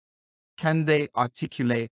listen? Can they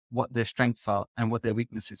articulate what their strengths are and what their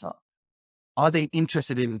weaknesses are? Are they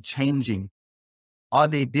interested in changing? Are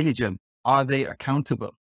they diligent? Are they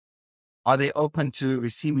accountable? Are they open to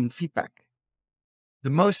receiving feedback? The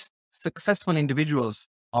most successful individuals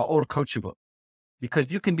are all coachable,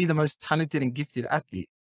 because you can be the most talented and gifted athlete,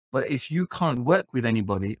 but if you can't work with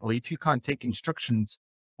anybody, or if you can't take instructions,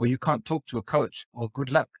 or you can't talk to a coach, or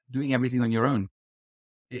good luck doing everything on your own,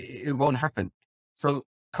 it won't happen. So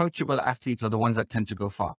coachable athletes are the ones that tend to go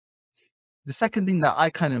far. The second thing that I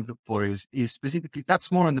kind of look for is specifically,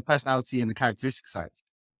 that's more on the personality and the characteristic side.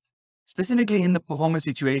 Specifically in the performance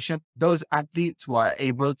situation, those athletes who are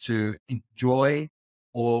able to enjoy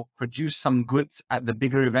or produce some goods at the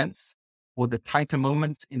bigger events, or the tighter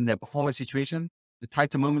moments in their performance situation, the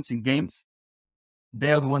tighter moments in games,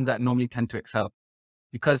 they're the ones that normally tend to excel,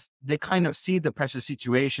 because they kind of see the pressure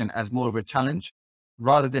situation as more of a challenge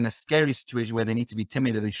rather than a scary situation where they need to be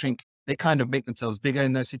timid or they shrink. They kind of make themselves bigger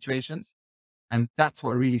in those situations. And that's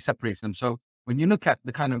what really separates them. So when you look at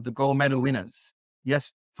the kind of the gold medal winners,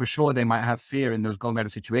 yes, for sure, they might have fear in those gold medal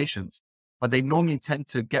situations, but they normally tend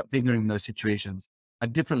to get bigger in those situations. A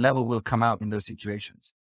different level will come out in those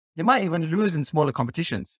situations. They might even lose in smaller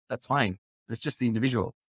competitions. That's fine. It's just the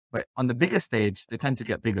individual. But on the bigger stage, they tend to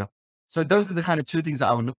get bigger. So those are the kind of two things that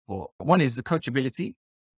I would look for. One is the coachability.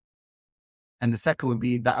 And the second would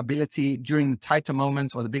be the ability during the tighter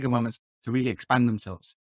moments or the bigger moments to really expand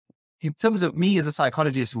themselves. In terms of me as a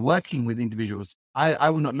psychologist working with individuals, I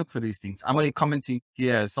will not look for these things. I'm only commenting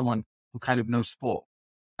here as someone who kind of knows sport.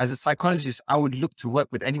 As a psychologist, I would look to work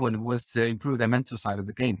with anyone who wants to improve their mental side of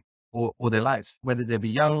the game, or their lives, whether they be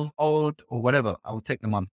young, old, or whatever. I would take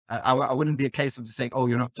them on. I wouldn't be a case of just saying, oh,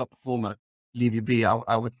 you're not a top performer, leave you be.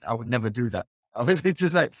 I would never do that. It's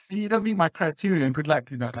just like, you don't meet my criteria and good luck,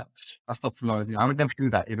 I'll stop from lawyers. I would never do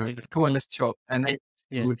that, come on, let's chop. And then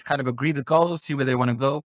we would kind of agree the goals, see where they want to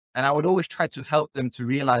go. And I would always try to help them to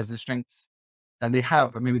realize the strengths that they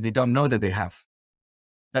have, or maybe they don't know that they have.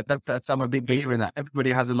 That's, I'm a big believer in that.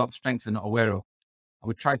 Everybody has a lot of strengths they're not aware of. I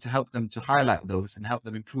would try to help them to highlight those and help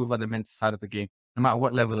them improve on the mental side of the game, no matter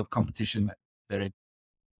what level of competition that they're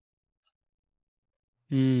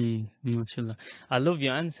in. Mashallah. I love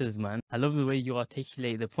your answers, man. I love the way you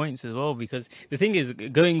articulate the points as well, because the thing is,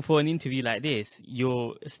 going for an interview like this,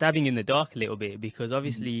 you're stabbing in the dark a little bit, because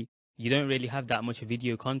obviously you don't really have that much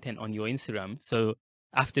video content on your Instagram. So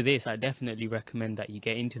after this, I definitely recommend that you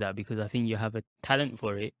get into that, because I think you have a talent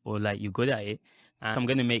for it, or like you're good at it. And I'm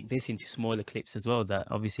going to make this into smaller clips as well that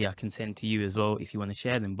obviously I can send to you as well if you want to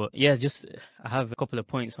share them. But yeah, just I have a couple of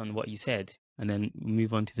points on what you said, and then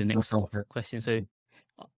move on to the next question. So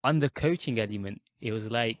on the coaching element, it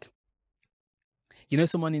was like,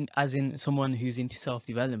 someone who's into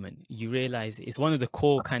self-development, you realize it's one of the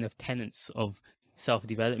core kind of tenets of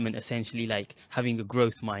self-development, essentially, like having a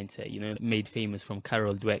growth mindset, made famous from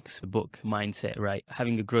Carol Dweck's book Mindset, right?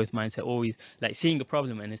 Having a growth mindset, always like seeing a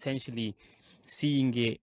problem and essentially seeing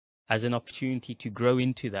it as an opportunity to grow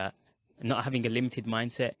into that, and not having a limited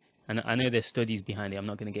mindset. And I know there's studies behind it. I'm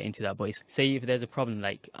not going to get into that. But say if there's a problem,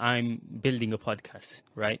 like I'm building a podcast,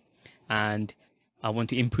 right? And I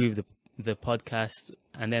want to improve the podcast.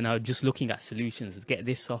 And then I'm just looking at solutions. Get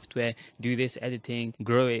this software, do this editing,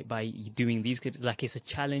 grow it by doing these clips. Like it's a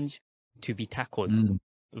challenge to be tackled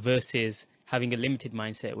versus having a limited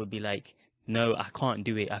mindset would be like, no, I can't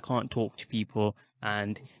do it. I can't talk to people.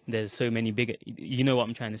 And there's so many bigger, you know what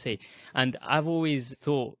I'm trying to say. And I've always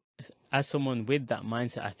thought, as someone with that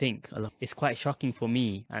mindset, I think it's quite shocking for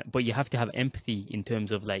me, but you have to have empathy in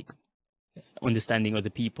terms of like understanding other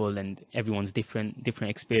people, and everyone's different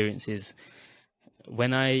experiences.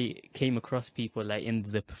 When I came across people like in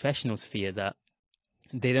the professional sphere that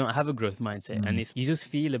they don't have a growth mindset, and you just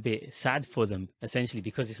feel a bit sad for them, essentially,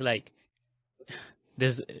 because it's like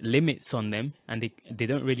there's limits on them and they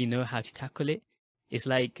don't really know how to tackle it. It's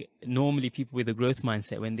like normally people with a growth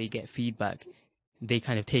mindset, when they get feedback, they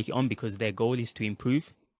kind of take it on because their goal is to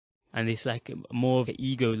improve. And it's like more of an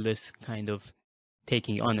egoless kind of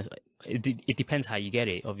taking it on. It depends how you get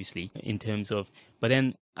it, obviously, in terms of, but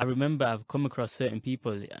then I remember I've come across certain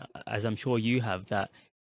people, as I'm sure you have, that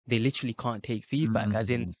they literally can't take feedback, as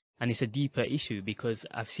in, and it's a deeper issue, because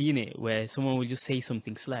I've seen it where someone will just say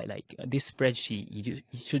something slight, like this spreadsheet, you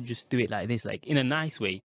should just do it like this, like in a nice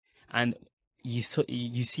way. And you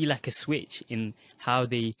see like a switch in how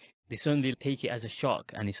they suddenly take it as a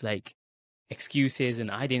shock, and it's like excuses, and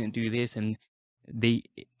I didn't do this, and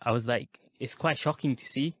I was like, it's quite shocking to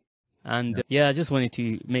see. And yeah, I just wanted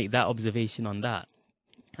to make that observation on that.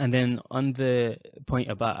 And then on the point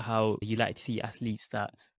about how you like to see athletes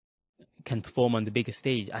that can perform on the bigger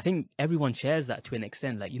stage, I think everyone shares that to an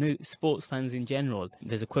extent. Like, you know, sports fans in general,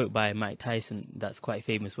 there's a quote by Mike Tyson that's quite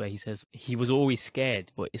famous where he says he was always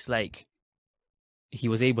scared, but it's like he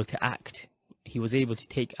was able to act. He was able to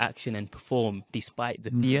take action and perform despite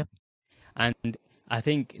the fear. And I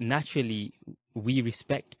think naturally we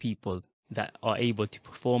respect people that are able to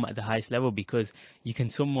perform at the highest level, because you can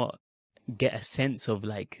somewhat get a sense of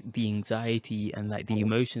like the anxiety and like the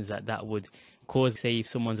emotions that would cause. Say if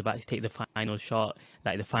someone's about to take the final shot,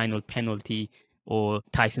 like the final penalty, or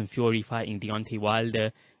Tyson Fury fighting Deontay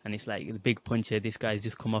Wilder, and it's like the big puncher, this guy's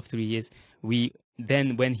just come off 3 years.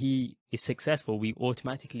 Then when he is successful, we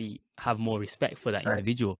automatically have more respect for that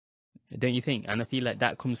individual, don't you think? And I feel like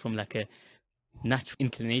that comes from like a natural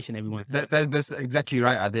inclination everyone. That's exactly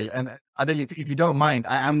right, Adil. And Adil, if you don't mind,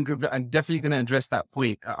 I'm definitely going to address that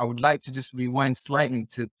point. I would like to just rewind slightly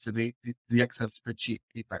to the Excel spreadsheet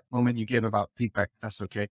feedback moment you gave about feedback. That's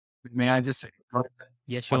okay. May I just say?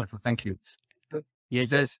 Yeah, sure. Wonderful. Thank you.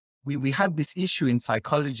 Yes. We had this issue in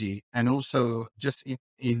psychology, and also just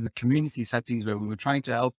in community settings where we were trying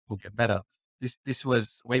to help people get better. This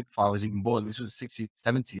was way before I was even born. This was the 60s,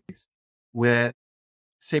 70s, where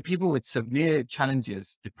say people with severe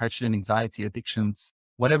challenges, depression, anxiety, addictions,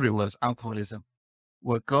 whatever it was, alcoholism,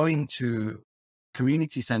 were going to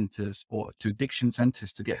community centers or to addiction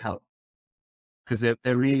centers to get help because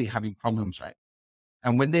they're really having problems, right?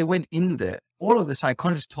 And when they went in there, all of the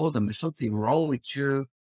psychologists told them there's something wrong with you.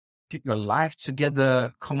 Get your life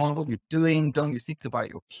together. Come on, what you're doing. Don't you think about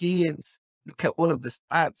your kids? Look at all of the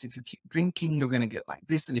stats. If you keep drinking, you're going to get like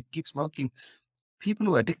this. And if you keep smoking, people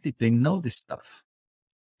who are addicted, they know this stuff.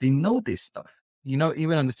 They know this stuff. You know,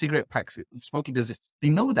 even on the cigarette packs, smoking does this. They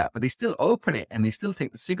know that, but they still open it and they still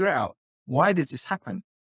take the cigarette out. Why does this happen?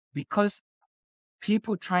 Because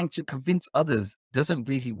people trying to convince others doesn't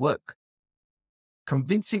really work.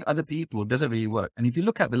 Convincing other people doesn't really work. And if you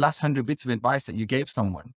look at the last 100 bits of advice that you gave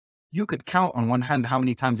someone, you could count on one hand how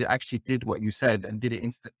many times they actually did what you said and did it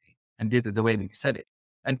instantly and did it the way that you said it.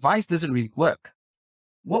 Advice doesn't really work.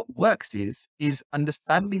 What works is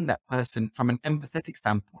understanding that person from an empathetic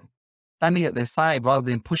standpoint, standing at their side rather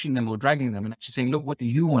than pushing them or dragging them, and actually saying, look, what do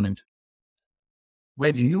you want to do?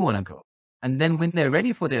 Where do you want to go? And then when they're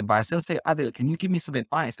ready for the advice, they'll say, Adil, can you give me some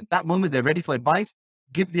advice? At that moment, they're ready for advice,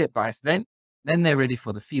 give the advice. Then they're ready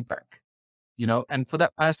for the feedback, you know. And for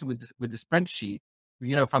that person with the spreadsheet,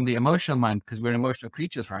 you know, from the emotional mind, because we're emotional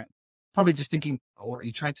creatures, right? Probably just thinking, oh, are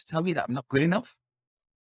you trying to tell me that I'm not good enough?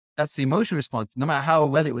 That's the emotional response. No matter how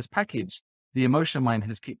well it was packaged, the emotional mind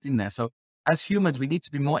has kicked in there. So as humans, we need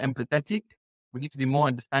to be more empathetic. We need to be more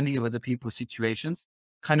understanding of other people's situations,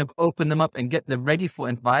 kind of open them up and get them ready for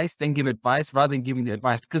advice, then give advice rather than giving the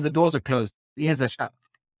advice, because the doors are closed, the ears are shut.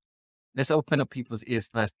 Let's open up people's ears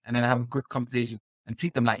first and then have a good conversation and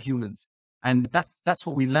treat them like humans. And that's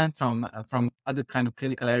what we learned from other kind of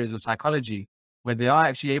clinical areas of psychology, where they are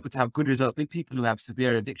actually able to have good results with people who have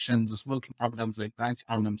severe addictions or smoking problems or anxiety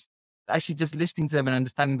problems. Actually just listening to them and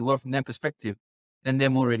understanding the world from their perspective, then they're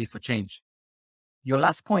more ready for change. Your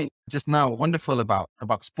last point just now, wonderful about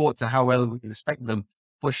sports and how well we respect them.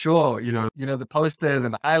 For sure, you know, the posters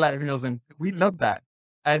and the highlight reels, and we love that.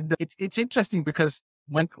 And it's interesting because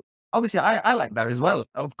when, obviously I like that as well.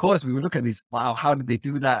 Of course, we would look at these, wow, how did they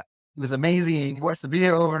do that? It was amazing. You watch the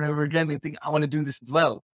video over and over again and think, I want to do this as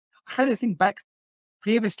well. I kind of think back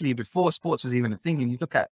previously, before sports was even a thing, and you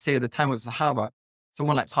look at, say, at the time of Sahaba,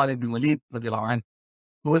 someone like Khalid bin Walid,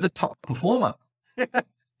 who was a top performer.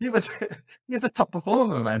 he was a top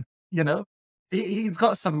performer, man. You know, he's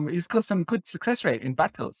got some good success rate in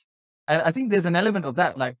battles. And I think there's an element of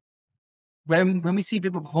that. Like when we see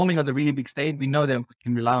people performing on the really big stage, we know that we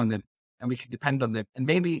can rely on them and we can depend on them. And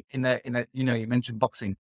maybe in a you know, you mentioned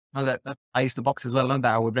boxing. Know that I used to box as well. Know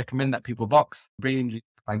that I would recommend that people box, brain injury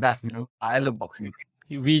like that. You know, I love boxing.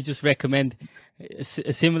 We just recommend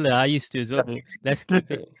similar. I used to as well. Let's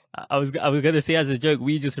keep it. I was gonna say as a joke,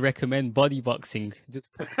 we just recommend body boxing. Just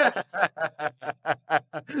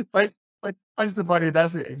but punch the body.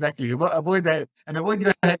 That's it exactly. Avoid that and avoid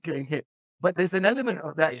your head getting hit. But there's an element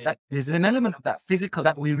of that. There's an element of that physical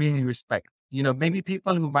that we really respect. You know, maybe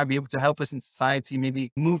people who might be able to help us in society,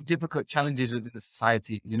 maybe move difficult challenges within the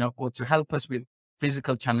society, you know, or to help us with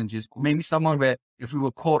physical challenges. Maybe someone where if we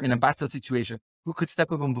were caught in a battle situation, who could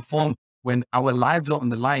step up and perform when our lives are on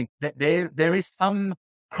the line. There is some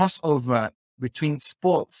crossover between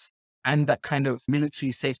sports and that kind of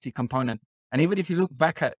military safety component. And even if you look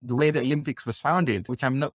back at the way the Olympics was founded, which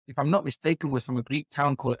if I'm not mistaken, was from a Greek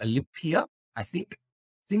town called Olympia, I think,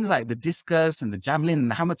 things like the discus and the javelin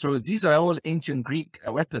and the hammer throws, these are all ancient Greek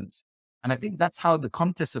weapons. And I think that's how the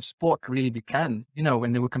contest of sport really began,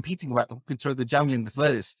 when they were competing about who could throw the javelin the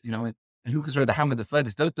furthest, and who could throw the hammer the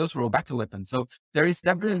furthest. Those were all battle weapons. So there is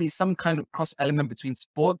definitely some kind of cross element between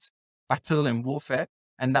sports, battle and warfare,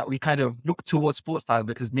 and that we kind of look towards sports style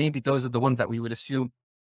because maybe those are the ones that we would assume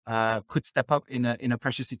could step up in a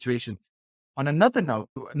pressure situation. On another note,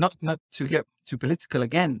 not to get too political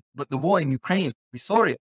again, but the war in Ukraine, we saw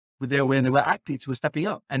it when there were athletes who were stepping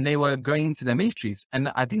up and they were going into their militaries. And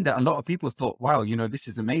I think that a lot of people thought, wow, this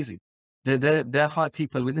is amazing. They're hard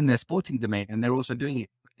people within their sporting domain, and they're also doing it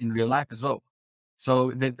in real life as well.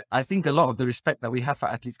 So I think a lot of the respect that we have for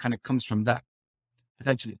athletes kind of comes from that,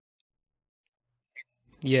 potentially.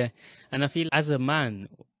 Yeah. And I feel as a man,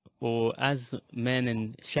 or as men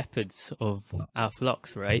and shepherds of our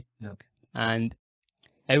flocks, right? Yeah. And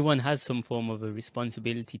everyone has some form of a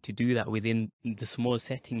responsibility to do that within the small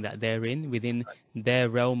setting that they're in, within their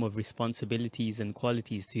realm of responsibilities and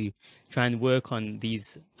qualities, to try and work on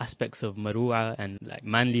these aspects of maru'a and like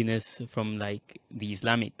manliness from like the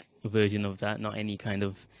Islamic version of that, not any kind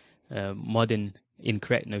of modern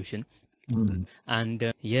incorrect notion.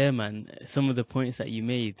 And yeah, man, some of the points that you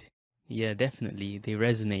made, yeah, definitely they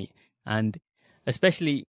resonate. And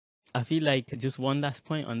especially, I feel like just one last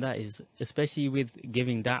point on that is, especially with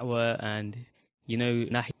giving da'wah and,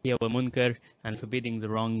 nahiya wa munkar, and forbidding the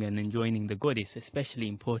wrong and enjoining the good, it's especially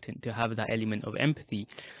important to have that element of empathy.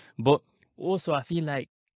 But also, I feel like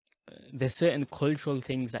there's certain cultural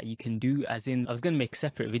things that you can do, as in, I was going to make a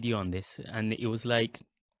separate video on this, and it was like,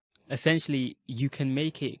 essentially, you can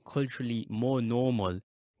make it culturally more normal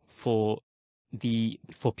for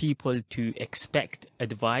people to expect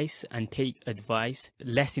advice and take advice,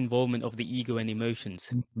 less involvement of the ego and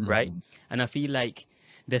emotions, right? And I feel like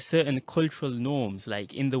there's certain cultural norms,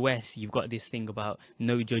 like in the West, you've got this thing about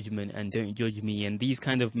no judgment and don't judge me, and these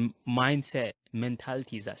kind of mindset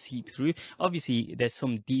mentalities that seep through. Obviously, there's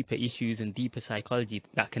some deeper issues and deeper psychology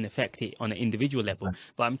that can affect it on an individual level,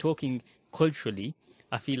 but I'm talking culturally.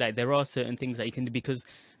 I feel like there are certain things that you can do, because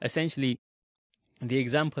essentially, the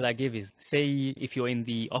example I give is, say if you're in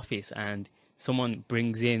the office and someone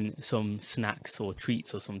brings in some snacks or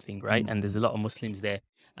treats or something, right? And there's a lot of Muslims there,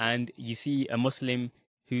 and you see a Muslim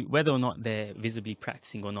who, whether or not they're visibly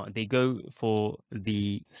practicing or not, they go for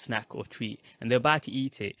the snack or treat and they're about to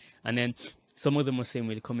eat it. And then some other Muslim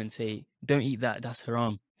will come and say, don't eat that, that's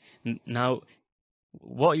haram. Now,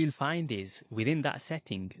 what you'll find is, within that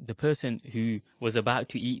setting, the person who was about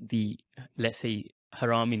to eat the, let's say,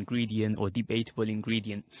 haram ingredient or debatable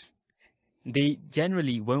ingredient, they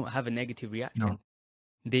generally won't have a negative reaction. No.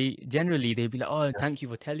 They'll be like, oh, thank you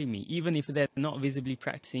for telling me, even if they're not visibly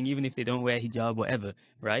practicing, even if they don't wear hijab, whatever,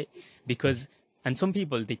 right? Because, and some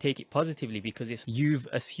people, they take it positively because you've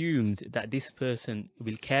assumed that this person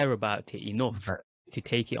will care about it enough to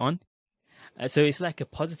take it on. So it's like a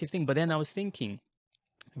positive thing. But then I was thinking,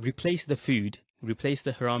 replace the food, replace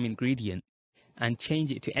the haram ingredient, and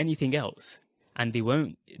change it to anything else, and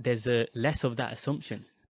there's a less of that assumption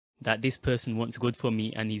that this person wants good for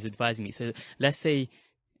me and he's advising me. So let's say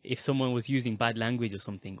if someone was using bad language or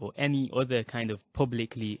something, or any other kind of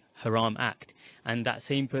publicly haram act, and that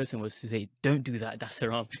same person was to say, don't do that, that's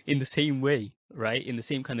haram, in the same way, right? In the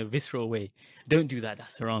same kind of visceral way, don't do that,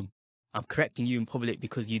 that's haram. I'm correcting you in public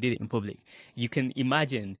because you did it in public. You can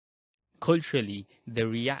imagine culturally the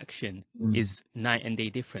reaction is night and day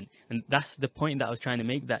different. And that's the point that I was trying to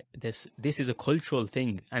make, that this is a cultural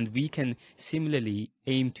thing, and we can similarly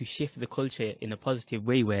aim to shift the culture in a positive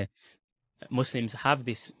way, where Muslims have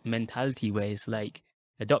this mentality where it's like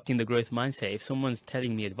adopting the growth mindset. If someone's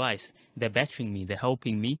telling me advice, they're bettering me, they're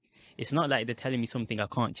helping me. It's not like they're telling me something I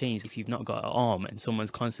can't change. If you've not got an arm and someone's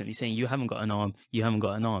constantly saying, you haven't got an arm, you haven't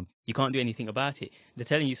got an arm, you can't do anything about it. They're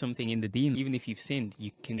telling you something in the deen. Even if you've sinned, you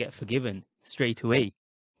can get forgiven straight away.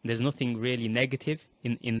 There's nothing really negative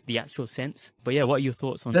in the actual sense. But yeah, what are your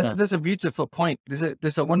thoughts on that? There's a beautiful point.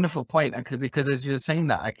 There's a wonderful point. Because as you're saying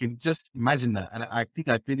that, I can just imagine that. And I think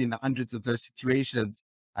I've been in hundreds of those situations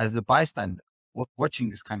as a bystander watching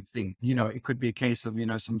this kind of thing. It could be a case of,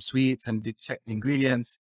 some sweets and check the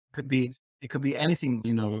ingredients. It could be anything,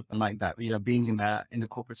 like that, being in the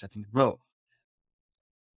corporate setting as well.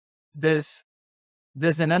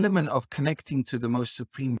 There's an element of connecting to the most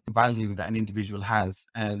supreme value that an individual has.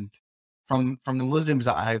 And from the Muslims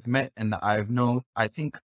that I've met and that I've known, I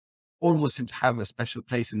think all Muslims have a special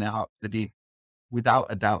place in their heart, the deen, without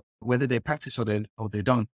a doubt, whether they practice or they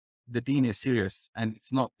don't. The deen is serious, and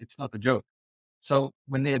it's not a joke. So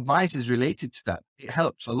when the advice is related to that, it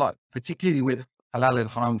helps a lot, particularly with halal and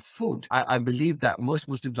haram food. I believe that most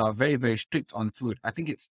Muslims are very, very strict on food. I think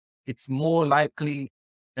it's more likely,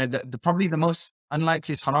 probably the most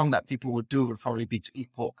unlikeliest haram that people would do would probably be to eat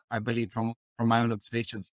pork, I believe, from my own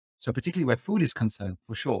observations. So particularly where food is concerned,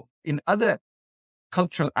 for sure. In other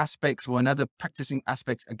cultural aspects or in other practicing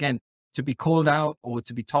aspects, again, to be called out or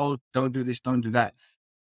to be told, don't do this, don't do that.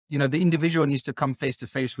 The individual needs to come face to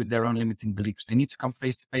face with their own limiting beliefs. They need to come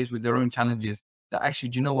face to face with their own challenges that actually,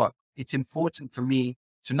 do you know what? It's important for me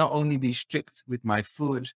to not only be strict with my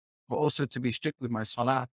food, but also to be strict with my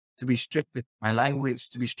salah, to be strict with my language,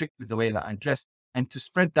 to be strict with the way that I dress, and to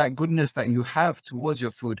spread that goodness that you have towards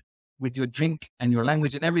your food with your drink and your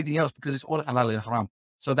language and everything else, because it's all halal and haram.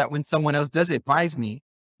 So that when someone else does advise me,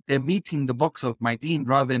 they're meeting the box of my deen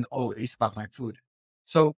rather than, oh, it's about my food.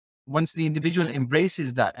 So once the individual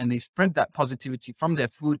embraces that and they spread that positivity from their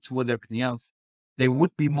food towards everything else, they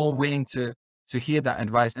would be more willing to hear that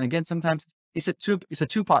advice. And again, sometimes it's a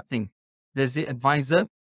two-part thing. There's the advisor,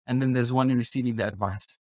 and then there's one in receiving the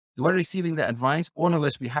advice. The one receiving the advice, all of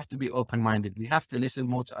us, we have to be open-minded. We have to listen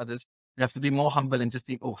more to others. We have to be more humble and just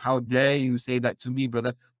think, oh, how dare you say that to me,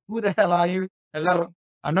 brother? Who the hell are you? Hello,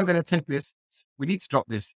 I'm not going to take this. We need to drop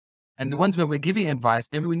this. And the ones where we're giving advice,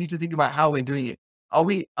 maybe we need to think about how we're doing it. Are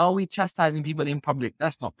we chastising people in public?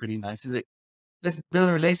 That's not pretty nice, is it? Let's build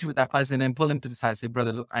a relationship with that person and pull them to the side. Say,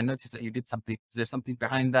 brother, look, I noticed that you did something. Is there something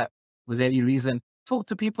behind that? Was there any reason? Talk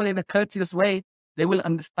to people in a courteous way. They will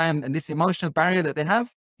understand. And this emotional barrier that they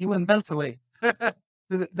have, it will melt away.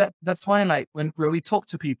 So that's why, like, when we talk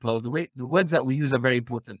to people, the words that we use are very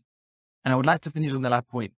important. And I would like to finish on the last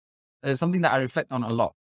point. There's something that I reflect on a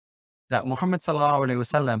lot. That Muhammad sallallahu alaihi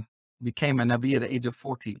wasallam became a Nabi at the age of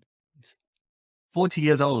 40. 40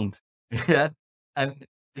 years old. Yeah. And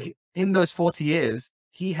in those 40 years,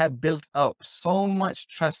 he had built up so much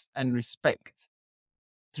trust and respect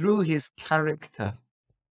through his character.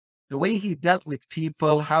 The way he dealt with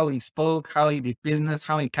people, how he spoke, how he did business,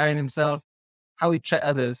 how he carried himself, how he treated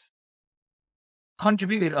others,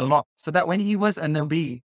 contributed a lot. So that when he was a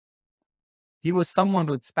Nabi, he was someone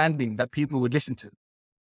with standing that people would listen to.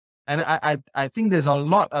 And I think there's a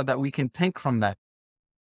lot that we can take from that.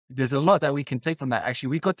 There's a lot that we can take from that. Actually,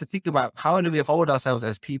 we got to think about how do we hold ourselves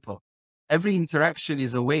as people. Every interaction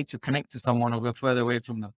is a way to connect to someone or go further away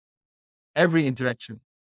from them. Every interaction.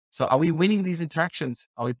 So are we winning these interactions?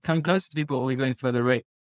 Are we coming closer to people or are we going further away?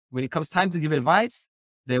 When it comes time to give advice,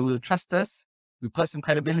 they will trust us. We put some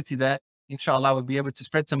credibility there. Inshallah, we'll be able to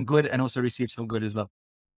spread some good and also receive some good as well.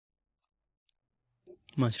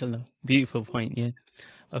 MashaAllah. Beautiful point. Yeah.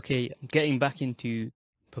 Okay. Getting back into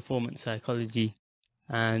performance psychology.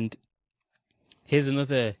 And here's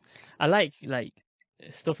another, I like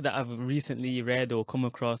stuff that I've recently read or come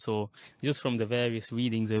across, or just from the various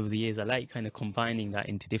readings over the years. I like kind of combining that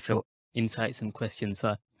into different insights and questions.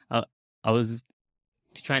 So I was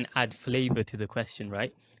to try and add flavor to the question,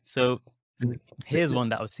 right? So here's one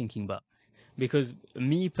that I was thinking about, because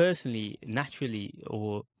me personally, naturally,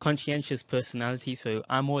 or conscientious personality, so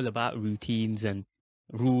I'm all about routines and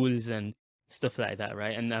rules and stuff like that,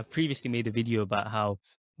 right? And I've previously made a video about how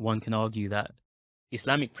one can argue that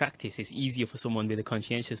Islamic practice is easier for someone with a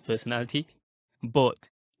conscientious personality, but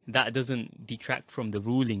that doesn't detract from the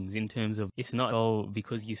rulings in terms of it's not all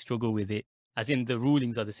because you struggle with it. As in, the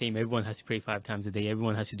rulings are the same. Everyone has to pray 5 times a day.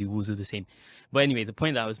 Everyone has to do wuzu the same. But anyway, the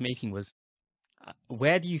point that I was making was,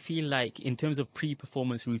 where do you feel like, in terms of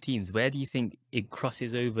pre-performance routines, where do you think it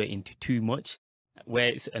crosses over into too much, where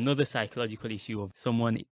it's another psychological issue of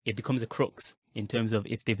someone, it becomes a crux in terms of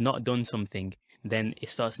if they've not done something, then it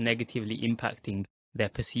starts negatively impacting their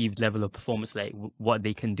perceived level of performance, like what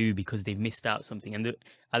they can do because they've missed out something. And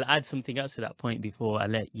I'll add something else to that point before I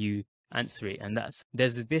let you answer it. And that's,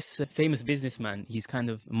 there's this famous businessman, he's kind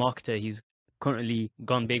of a marketer, he's currently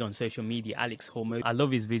gone big on social media, Alex Hormozi. I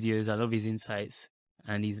love his videos, I love his insights.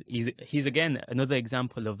 And he's again another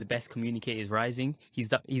example of the best communicators rising. He's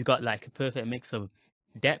got like a perfect mix of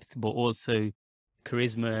depth but also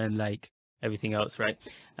charisma and like everything else, right?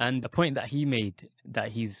 And the point that he made that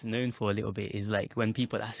he's known for a little bit is like when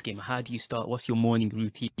people ask him, how do you start, what's your morning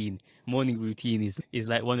routine? Morning routine is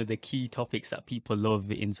like one of the key topics that people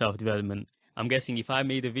love in self-development. I'm guessing if I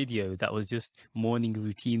made a video that was just morning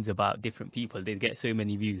routines about different people, they'd get so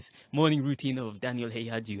many views. Morning routine of Daniel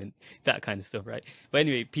Heyhaju and that kind of stuff, right? But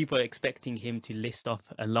anyway, people are expecting him to list off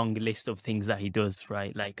a long list of things that he does,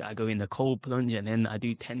 right? Like I go in the cold plunge and then I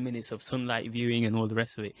do 10 minutes of sunlight viewing and all the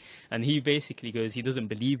rest of it. And he basically goes, he doesn't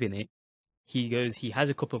believe in it. He goes, he has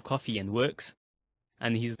a cup of coffee and works.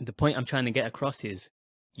 And the point I'm trying to get across is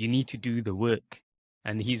you need to do the work.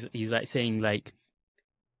 And he's like saying like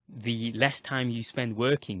the less time you spend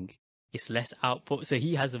working, it's less output. So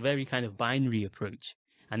he has a very kind of binary approach.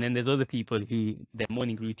 And then there's other people who their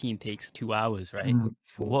morning routine takes 2 hours, right?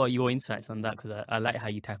 What are your insights on that? Because I like how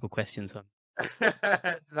you tackle questions on.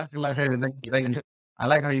 I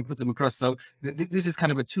like how you put them across. So this is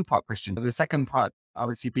kind of a two-part question. The second part,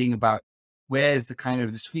 obviously, being about where's the kind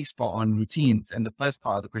of the sweet spot on routines, and the first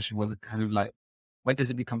part of the question was kind of like, when does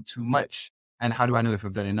it become too much, and how do I know if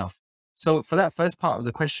I've done enough? So for that first part of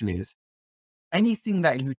the question is, anything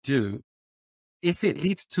that you do, if it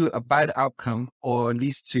leads to a bad outcome or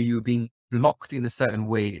leads to you being blocked in a certain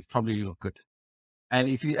way, it's probably not good. And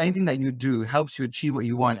if anything that you do helps you achieve what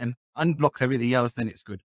you want and unblocks everything else, then it's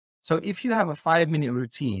good. So if you have a 5-minute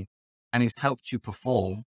routine and it's helped you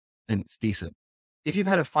perform, then it's decent. If you've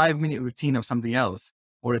had a 5-minute routine of something else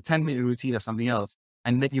or a 10-minute routine of something else,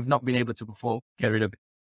 and then you've not been able to perform, get rid of it.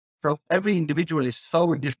 So every individual is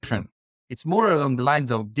so different. It's more along the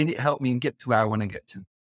lines of, did it help me get to where I want to get to?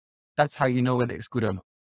 That's how you know whether it's good or not.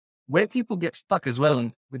 Where people get stuck as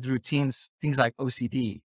well with routines, things like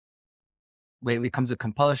OCD, where it becomes a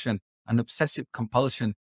compulsion, an obsessive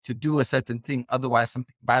compulsion to do a certain thing, otherwise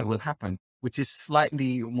something bad will happen, which is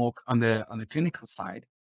slightly more on the clinical side.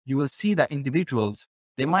 You will see that individuals,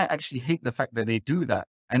 they might actually hate the fact that they do that.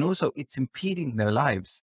 And also it's impeding their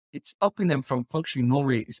lives. It's stopping them from functioning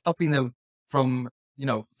normally. It's stopping them from,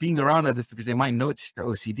 being around others because they might notice their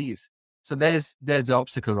OCDs. So there's the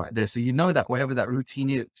obstacle right there. So you know that whatever that routine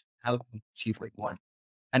is, help them achieve what you want.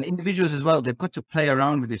 And individuals as well, they've got to play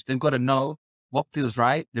around with this. They've got to know what feels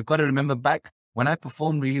right. They've got to remember back, when I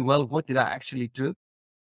performed really well, what did I actually do?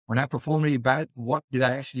 When I performed really bad, what did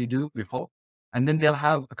I actually do before? And then they'll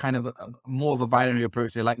have a kind of more of a binary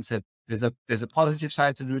approach. They, like I said, there's a positive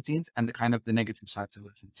side to the routines and the kind of the negative side to the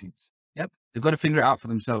routines. Yep. They've got to figure it out for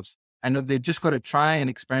themselves. And they've just got to try and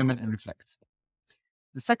experiment and reflect.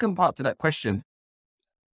 The second part to that question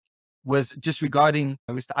was just regarding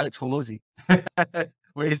Mr. Alex Hormozi,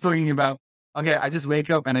 where he's talking about, okay, I just wake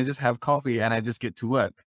up and I just have coffee and I just get to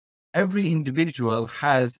work. Every individual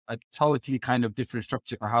has a totally kind of different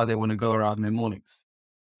structure for how they want to go around their mornings.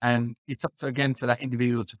 And it's up again for that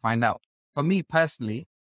individual to find out. For me personally,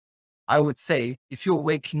 I would say if you're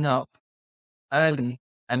waking up early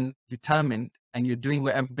and determined and you're doing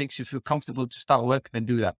whatever makes you feel comfortable to start work, then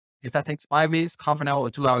do that. If that takes 5 minutes, half an hour or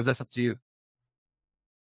 2 hours, that's up to you.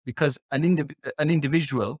 Because an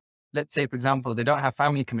individual, let's say, for example, they don't have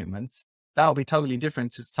family commitments, that'll be totally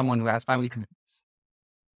different to someone who has family commitments.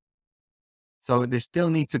 So they still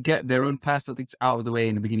need to get their own personal things out of the way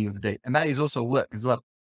in the beginning of the day. And that is also work as well.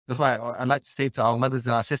 That's why I like to say to our mothers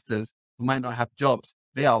and our sisters who might not have jobs,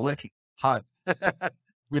 they are working hard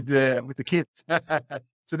with the kids.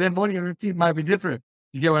 So their morning routine might be different.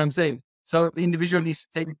 You get what I'm saying? So the individual needs to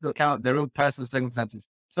take into account their own personal circumstances.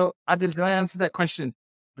 So Adil, did I answer that question?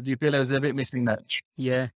 Or do you feel I was a bit missing that?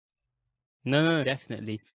 Yeah. No,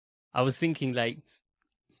 definitely. I was thinking like,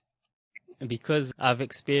 because I've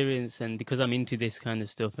experienced and because I'm into this kind of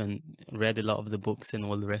stuff and read a lot of the books and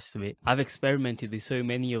all the rest of it, I've experimented with so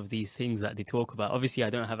many of these things that they talk about. Obviously, I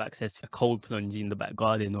don't have access to a cold plunge in the back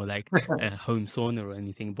garden or like a home sauna or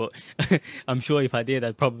anything, but I'm sure if I did,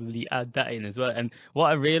 I'd probably add that in as well. And what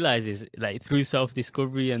I realize is like through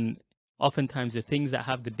self-discovery and oftentimes the things that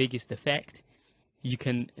have the biggest effect, you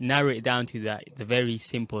can narrow it down to that, the very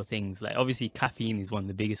simple things. Like obviously caffeine is one of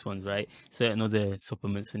the biggest ones, right? Certain other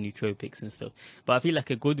supplements and nootropics and stuff. But I feel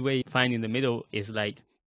like a good way finding the middle is like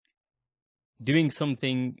doing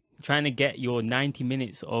something, trying to get your 90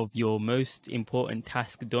 minutes of your most important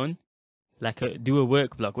task done. Like do a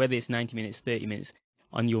work block, whether it's 90 minutes, 30 minutes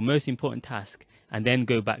on your most important task, and then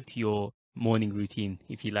go back to your morning routine,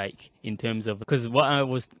 if you like, in terms of, because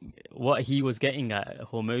what he was getting at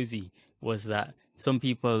Hormozi was that some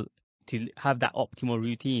people, to have that optimal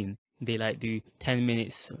routine, they like do 10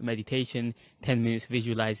 minutes meditation, 10 minutes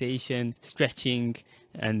visualization, stretching,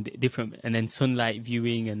 and then sunlight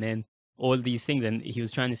viewing, and then all these things. And he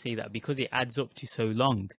was trying to say that because it adds up to so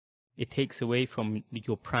long, it takes away from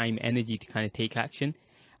your prime energy to kind of take action.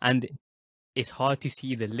 And it's hard to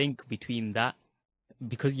see the link between that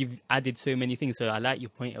because you've added so many things. So I like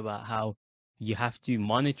your point about how you have to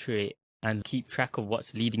monitor it and keep track of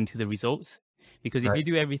what's leading to the results. Because if you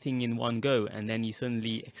do everything in one go and then you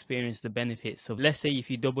suddenly experience the benefits of, let's say if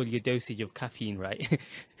you double your dosage of caffeine, right?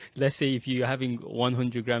 Let's say if you're having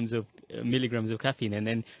 100 milligrams of caffeine and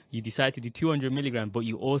then you decide to do 200 milligrams, but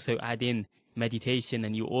you also add in meditation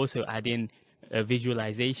and you also add in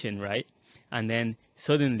visualization, right? And then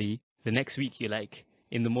suddenly the next week you're like,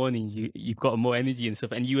 in the morning you've got more energy and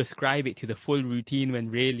stuff, and you ascribe it to the full routine when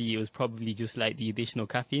really it was probably just like the additional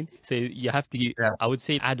caffeine. So you have to, Yeah. I would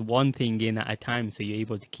say, add one thing in at a time so you're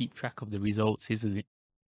able to keep track of the results, isn't it?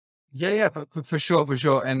 Yeah, for sure, for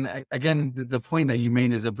sure. And again, the point that you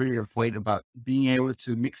made is a brilliant point about being able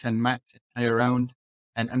to mix and match, play around,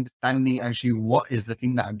 and understanding actually what is the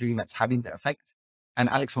thing that I'm doing that's having the effect. And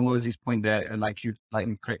Alex Hormozi's point there, like you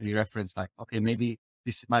correctly referenced, like, okay, maybe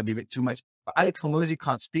this might be a bit too much, but Alex Hormozi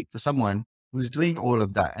can't speak for someone who's doing all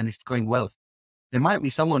of that and it's going well. There might be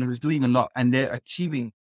someone who's doing a lot and they're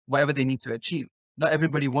achieving whatever they need to achieve. Not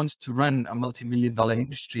everybody wants to run a multi-million dollar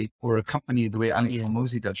industry or a company the way Alex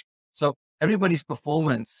Hormozi does. So everybody's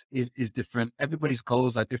performance is different. Everybody's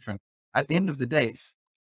goals are different. At the end of the day,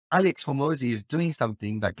 Alex Hormozi is doing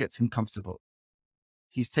something that gets him comfortable.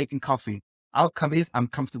 He's taking coffee. Outcome is I'm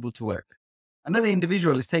comfortable to work. Another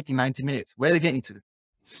individual is taking 90 minutes. Where are they getting to?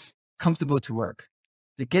 Comfortable to work.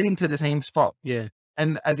 They're getting to the same spot. Yeah.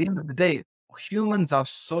 And at the end of the day, humans are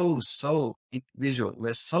so individual.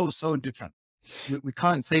 We're so different. We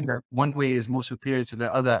can't say that one way is more superior to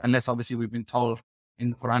the other, unless obviously we've been told in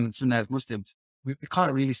the Quran and Sunnah as Muslims. We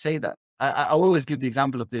can't really say that. I always give the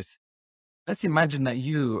example of this. Let's imagine that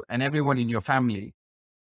you and everyone in your family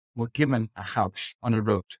were given a house on a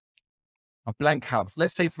road, a blank house.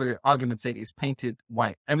 Let's say for argument's sake, it's painted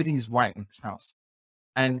white. Everything is white in this house.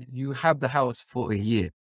 And you have the house for a year.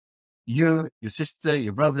 You, your sister,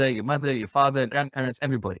 your brother, your mother, your father, grandparents,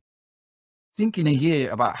 everybody. Think in a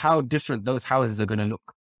year about how different those houses are going to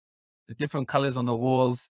look. The different colors on the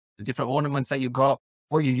walls, the different ornaments that you got,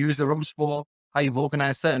 what you use the rooms for, how you've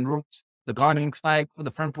organized certain rooms, the gardening side, or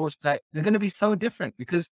the front porch side. They're going to be so different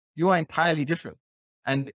because you are entirely different.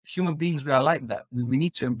 And human beings, we are like that. We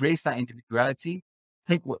need to embrace that individuality,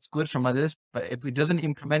 take what's good from others. But if it doesn't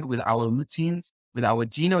implement with our routines, with our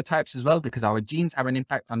genotypes as well, because our genes have an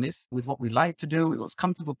impact on this, with what we like to do, with what's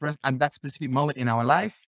comfortable for us at that specific moment in our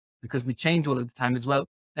life, because we change all of the time as well,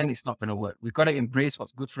 then it's not going to work. We've got to embrace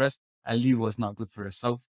what's good for us and leave what's not good for us.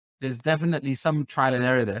 So there's definitely some trial and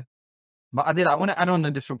error there. But I want to add on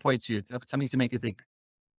a different point to you, something to make you think,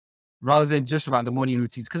 rather than just about the morning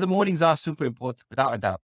routines, because the mornings are super important, without a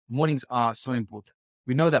doubt. Mornings are so important.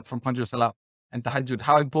 We know that from Fajr Salah and Tahajjud,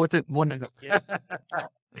 how important mornings are.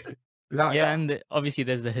 Yeah, and obviously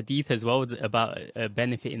there's the hadith as well about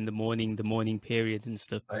benefit in the morning period and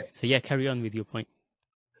stuff. Right. So yeah, carry on with your point.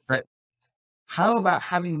 Right. How about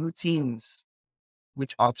having routines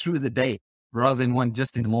which are through the day rather than one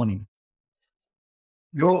just in the morning?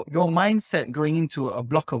 Your mindset going into a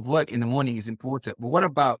block of work in the morning is important. But what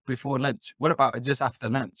about before lunch? What about just after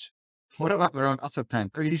lunch? What about around asr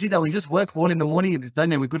time? You see that we just work all in the morning and it's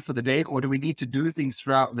done and we're good for the day, or do we need to do things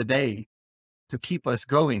throughout the day to keep us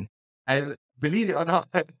going? And believe it or not,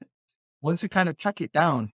 once we kind of track it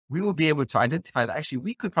down, we will be able to identify that actually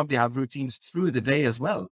we could probably have routines through the day as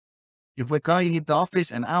well. If we're going in the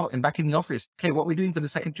office and out and back in the office, okay, what we're doing for the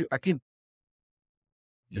second trip back in,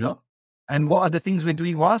 you know? And what are the things we're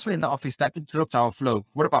doing whilst we're in the office that interrupts our flow?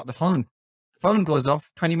 What about the phone? Phone goes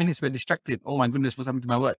off, 20 minutes, we're distracted. Oh my goodness, what's happened to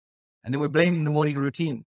my work? And then we're blaming the morning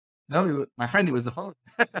routine. No, my friend, it was the phone.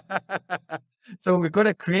 So we've got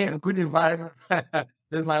to create a good environment.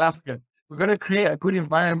 There's my laugh again. We're going to create a good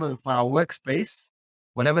environment for our workspace,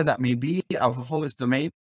 whatever that may be, our performance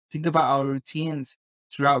domain. Think about our routines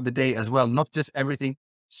throughout the day as well, not just everything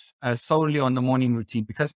solely on the morning routine.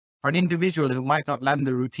 Because for an individual who might not land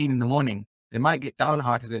the routine in the morning, they might get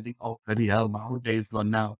downhearted and think, oh, bloody hell, my whole day is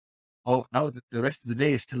gone now. Oh, no, the rest of the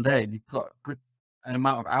day is still there. You've got a good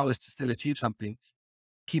amount of hours to still achieve something.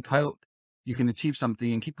 Keep hope. You can achieve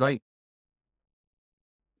something and keep going.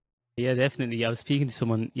 Yeah, definitely. I was speaking to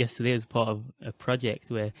someone yesterday as part of a project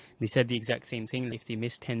where they said the exact same thing. If they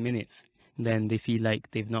miss 10 minutes, then they feel like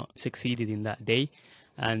they've not succeeded in that day.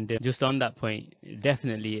 And just on that point,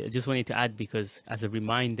 definitely, I just wanted to add, because as a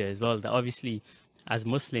reminder as well, that obviously as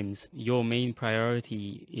Muslims, your main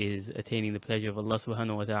priority is attaining the pleasure of Allah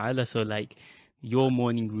subhanahu wa ta'ala. So like your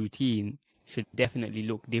morning routine should definitely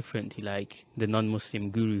look different to like the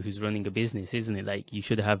non-Muslim guru who's running a business, isn't it? Like you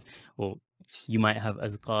should have, or you might have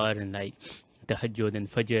azkar and like tahajjud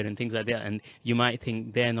and fajr and things like that. And you might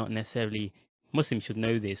think they're not necessarily, Muslims should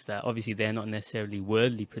know this, that obviously they're not necessarily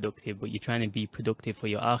worldly productive, but you're trying to be productive for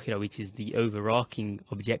your akhirah, which is the overarching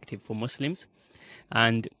objective for Muslims.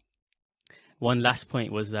 And one last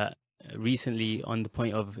point was that recently on the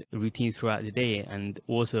point of routines throughout the day, and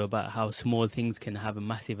also about how small things can have a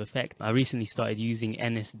massive effect, I recently started using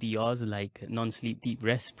NSDRs, like non-sleep deep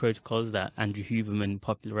rest protocols that Andrew Huberman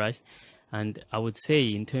popularized. And I would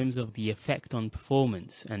say in terms of the effect on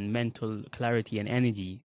performance and mental clarity and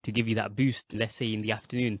energy, to give you that boost, let's say in the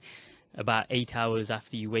afternoon, about 8 hours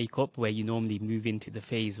after you wake up, where you normally move into the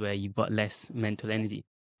phase where you've got less mental energy.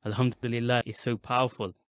 Alhamdulillah is so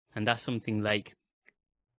powerful. And that's something like,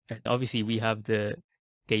 obviously we have the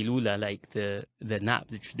Gaylula, like the nap,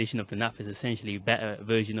 the tradition of the nap is essentially a better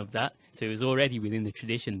version of that. So it was already within the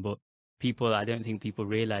tradition, but I don't think people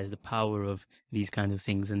realize the power of these kind of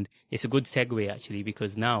things. And it's a good segue actually,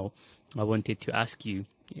 because now I wanted to ask you,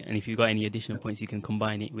 and if you've got any additional points, you can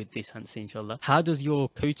combine it with this answer, inshallah. How does your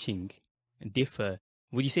coaching differ?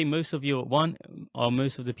 Would you say most of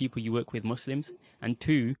most of the people you work with Muslims? And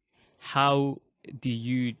two, how do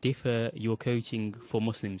you differ your coaching for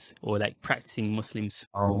Muslims or like practicing Muslims?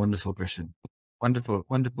 Oh, wonderful question.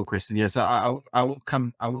 Wonderful question. Yeah. So I will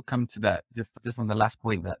come to that just on the last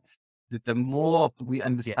point, that the more we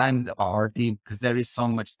understand our deen, because there is so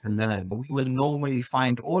much to learn, we will normally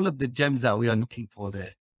find all of the gems that we are looking for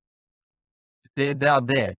there. They are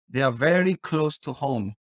there. They are very close to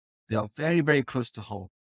home. They are very, very close to home.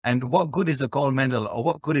 And what good is a gold medal, or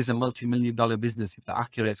what good is a multi-million-dollar business if the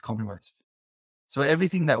akhirah is compromised? So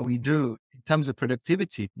everything that we do in terms of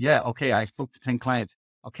productivity, okay, I spoke to 10 clients.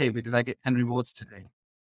 Okay, but did I get 10 rewards today?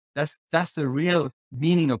 That's the real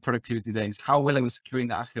meaning of productivity there, is how well are we securing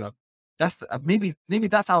the akhirah? That's maybe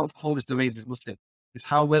that's our wholest domain as Muslim, is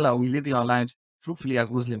how well are we living our lives fruitfully as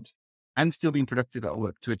Muslims and still being productive at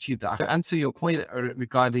work to achieve that. To answer your question,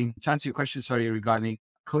 regarding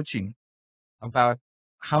coaching, about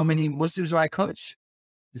how many Muslims do I coach?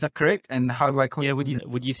 Is that correct? And how do I coach? Yeah,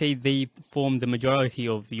 would you say they form the majority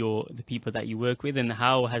of the people that you work with, and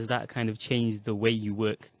how has that kind of changed the way you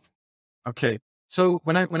work? Okay. So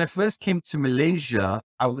when I first came to Malaysia,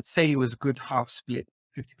 I would say it was a good half split,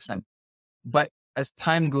 50%. But as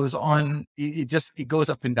time goes on, it goes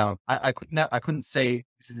up and down. I couldn't say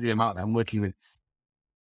this is the amount that I'm working with.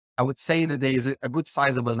 I would say that there is a good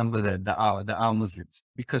sizable number there that are Muslims,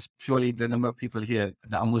 because purely the number of people here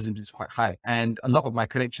that are Muslims is quite high. And a lot of my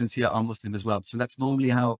connections here are Muslim as well. So that's normally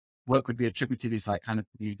how work would be attributed, is like, kind of,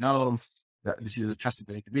 that this is a trusted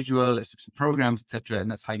individual, let's do some programs, etc. And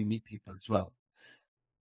that's how you meet people as well.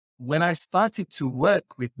 When I started to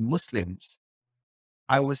work with Muslims,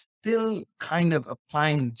 I was still kind of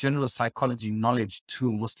applying general psychology knowledge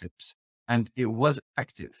to Muslims, and it was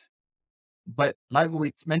effective. But like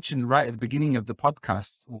we mentioned right at the beginning of the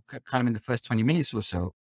podcast, or kind of in the first 20 minutes or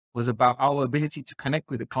so, was about our ability to connect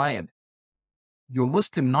with the client. Your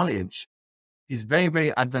Muslim knowledge is very,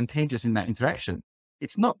 very advantageous in that interaction.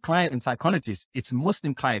 It's not client and psychologist, it's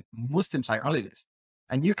Muslim client, Muslim psychologist.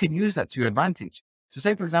 And you can use that to your advantage. So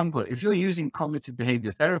say, for example, if you're using cognitive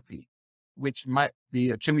behavior therapy, which might be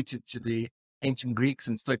attributed to the ancient Greeks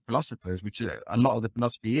and Stoic philosophers, which a lot of the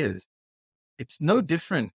philosophy is, it's no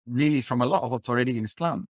different really from a lot of what's already in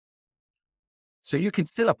Islam. So you can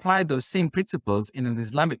still apply those same principles in an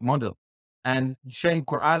Islamic model, and sharing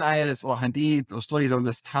Quran ayahs or hadith or stories of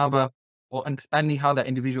the Sahaba, or understanding how that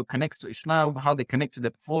individual connects to Islam, how they connect to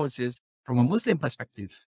their performances from a Muslim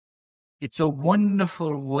perspective. It's a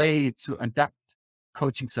wonderful way to adapt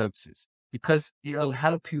coaching services, because it'll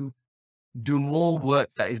help you do more work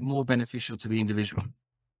that is more beneficial to the individual.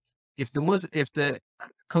 If the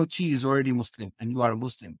coachee is already Muslim and you are a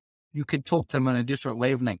Muslim, you can talk to them on a different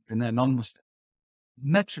wavelength than they're non-Muslim.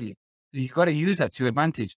 Naturally, you've got to use that to your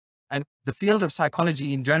advantage. And the field of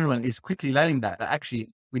psychology in general is quickly learning that actually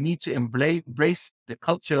we need to embrace the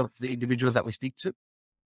culture of the individuals that we speak to.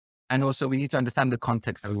 And also we need to understand the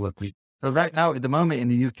context that we work with. So right now, at the moment in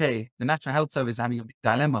the UK, the National Health Service is having a big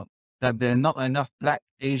dilemma that there are not enough Black,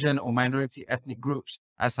 Asian or minority ethnic groups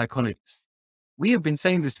as psychologists. We have been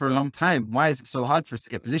saying this for a long time. Why is it so hard for us to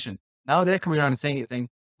get positioned? Now they're coming around and saying,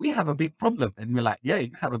 we have a big problem. And we're like, yeah,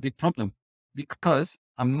 you have a big problem, because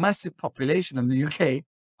a massive population in the UK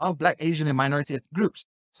are Black, Asian and minority ethnic groups.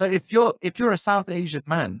 So if you're a South Asian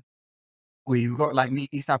man, or you've got like me,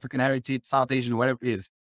 East African heritage, South Asian, whatever it is,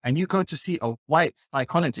 and you go to see a white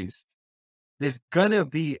psychologist, there's gonna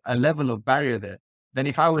be a level of barrier there. Then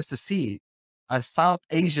if I was to see a South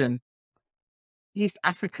Asian, East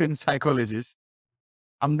African psychologist,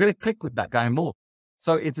 I'm going to click with that guy more.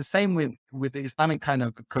 So it's the same with the Islamic kind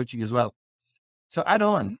of coaching as well. So add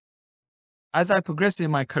on, as I progress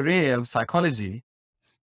in my career of psychology,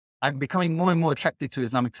 I'm becoming more and more attracted to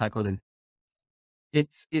Islamic psychology.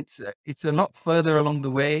 It's a lot further along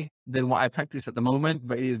the way than what I practice at the moment,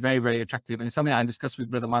 but it is very, very attractive. And it's something I discuss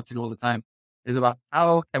with Brother Martin all the time, is about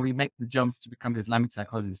how can we make the jump to become Islamic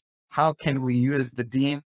psychologists? How can we use the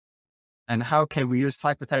deen, and how can we use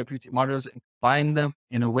psychotherapeutic models and combine them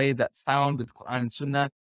in a way that's found with Quran and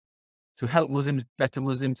Sunnah to help Muslims, better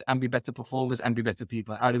Muslims, and be better performers and be better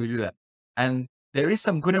people? How do we do that? And there is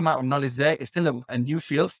some good amount of knowledge there. It's still a new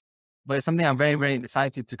field, but it's something I'm very, very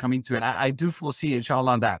excited to come into. And I do foresee,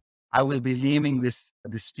 inshallah, that I will be leaving this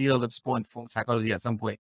field of sport and performance psychology at some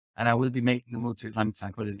point, and I will be making the move to Islamic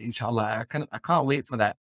psychology. Inshallah, I can't wait for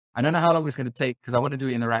that. I don't know how long it's going to take because I want to do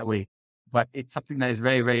it in the right way, but it's something that is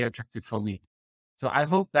very, very attractive for me. So I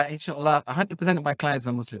hope that, inshallah, 100% of my clients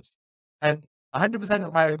are Muslims, and 100%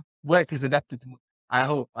 of my work is adapted to Muslims. I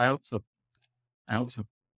hope so. I hope so.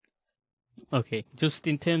 Okay, just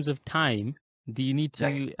in terms of time, do you need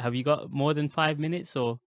Yes. to, have you got more than 5 minutes,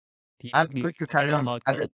 or do you I'm need good to carry on.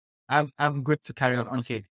 hard- I'm good to carry on.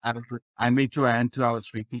 Honestly, I'm good. I made sure I had 2 hours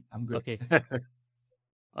free. I'm good. Okay.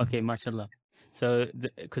 Okay, mashallah. So,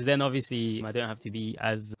 because then obviously I don't have to be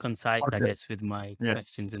as concise, I Okay. guess, with my Yeah.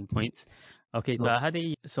 questions and points. Okay, so Sure. I had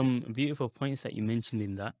some beautiful points that you mentioned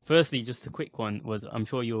in that. Firstly, just a quick one was, I'm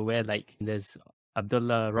sure you're aware, like there's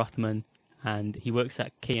Abdullah Rothman, and he works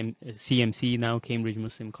at CMC now, Cambridge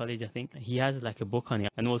Muslim College, I think. He has like a book on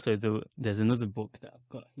it, and also there's another book that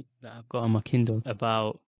I've got on my Kindle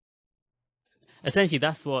about. Essentially,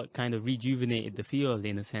 that's what kind of rejuvenated the field,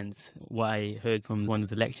 in a sense, what I heard from one of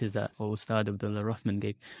the lectures that Ustad Abdullah Rahman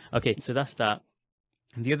gave. Okay, so that's that.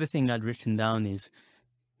 And the other thing I'd written down is,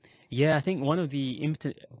 yeah, I think one of the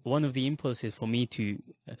impulses for me to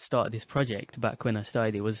start this project back when I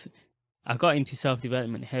started it was, I got into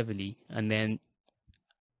self-development heavily, and then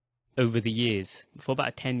over the years, for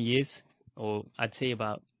about 10 years, or I'd say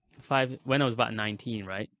about 5, when I was about 19,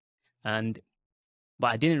 right?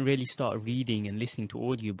 But I didn't really start reading and listening to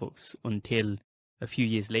audiobooks until a few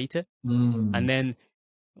years later. And then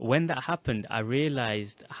when that happened, I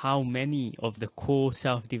realized how many of the core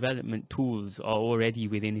self-development tools are already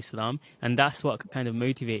within Islam. And that's what kind of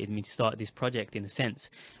motivated me to start this project, in a sense,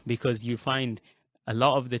 because you find a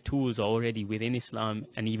lot of the tools are already within Islam,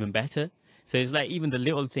 and even better. So it's like even the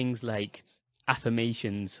little things like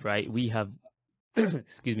affirmations, right? We have,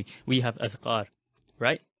 excuse me, we have azkar,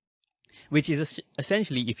 right? Which is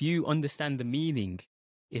essentially, if you understand the meaning,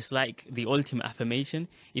 it's like the ultimate affirmation.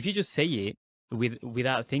 If you just say it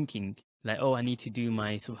without thinking, like, oh, I need to do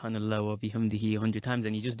my subhanallah wa bihamdihi 100 times,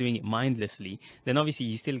 and you're just doing it mindlessly, then obviously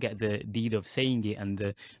you still get the deed of saying it and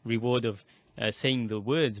the reward of saying the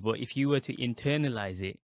words. But if you were to internalize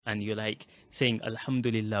it, and you're like saying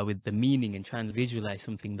alhamdulillah with the meaning and trying to visualize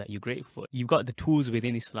something that you're grateful for, you've got the tools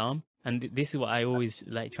within Islam. And this is what I always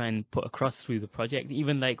like try and put across through the project.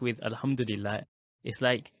 Even like with alhamdulillah, it's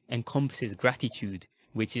like encompasses gratitude,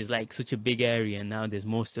 which is like such a big area, and now there's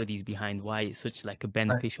more studies behind why it's such like a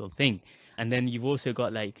beneficial thing. And then you've also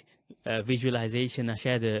got like visualization. I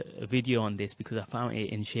shared a video on this because I found it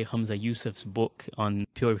in Sheikh Hamza Yusuf's book on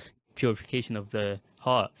purification of the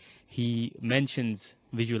heart. He mentions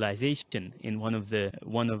visualization in one of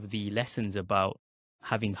the lessons about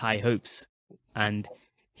having high hopes, and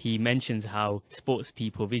he mentions how sports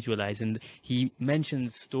people visualize, and he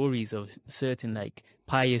mentions stories of certain like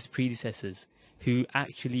pious predecessors who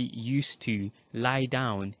actually used to lie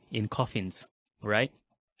down in coffins, right?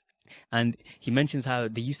 And he mentions how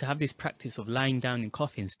they used to have this practice of lying down in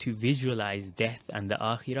coffins to visualize death and the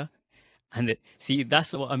akhirah. And see,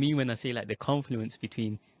 that's what I mean when I say like the confluence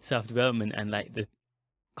between self-development and like the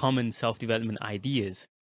common self-development ideas,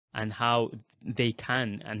 and how they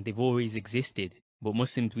can, and they've always existed. But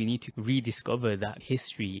Muslims, we need to rediscover that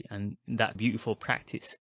history and that beautiful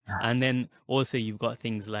practice. And then also you've got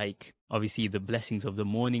things like, obviously, the blessings of the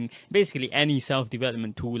morning, basically any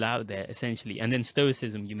self-development tool out there, essentially. And then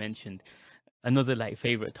Stoicism, you mentioned, another like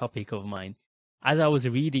favorite topic of mine. As I was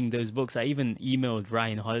reading those books, I even emailed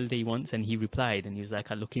Ryan Holiday once, and he replied, and he was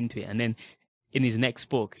like, I'll look into it. And then in his next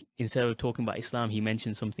book, instead of talking about Islam, he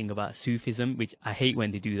mentioned something about Sufism, which I hate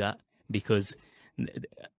when they do that, because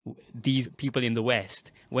these people in the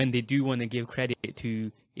West, when they do want to give credit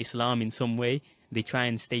to Islam in some way, they try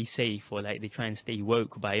and stay safe, or like they try and stay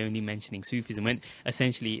woke by only mentioning Sufism, when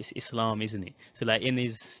essentially it's Islam, isn't it? So like in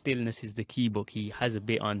his Stillness is the Key book, he has a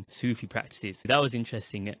bit on Sufi practices. That was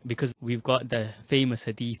interesting because we've got the famous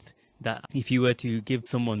hadith that if you were to give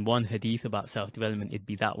someone one hadith about self-development, it'd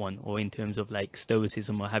be that one, or in terms of like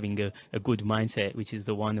Stoicism or having a good mindset, which is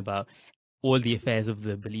the one about all the affairs of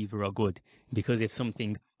the believer are good, because if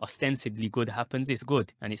something ostensibly good happens, it's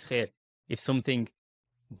good and it's khair. If something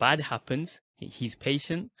bad happens, he's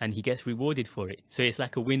patient and he gets rewarded for it. So it's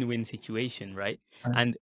like a win-win situation, right?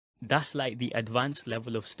 And that's like the advanced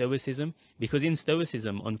level of Stoicism, because in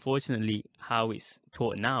Stoicism, unfortunately, how it's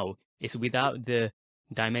taught now is without the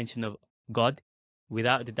dimension of God,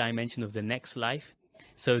 without the dimension of the next life.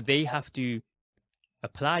 So they have to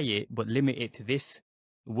apply it but limit it to this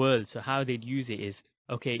world. So how they'd use it is,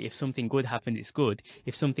 okay, if something good happens, it's good.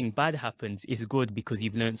 If something bad happens, it's good because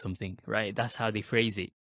you've learned something, right? That's how they phrase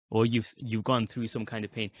it. Or you've gone through some kind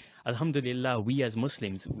of pain. Alhamdulillah, we as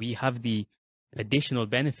Muslims, we have the additional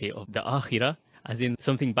benefit of the akhirah, as in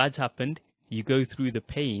something bad's happened, you go through the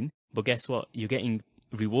pain, but guess what? You're getting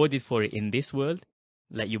rewarded for it in this world,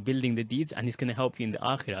 like you're building the deeds, and it's going to help you in the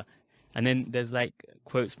akhirah. And then there's like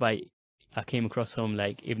quotes by, I came across some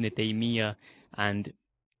like Ibn Taymiyyah and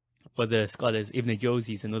other scholars. Ibn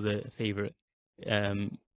Jawzi is another favorite,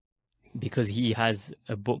 um, because he has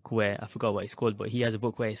a book where, I forgot what it's called, but he has a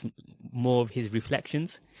book where it's more of his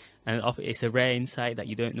reflections, and it's a rare insight that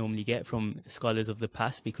you don't normally get from scholars of the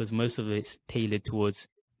past, because most of it's tailored towards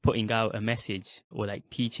putting out a message or like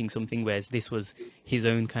teaching something, whereas this was his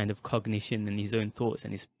own kind of cognition and his own thoughts,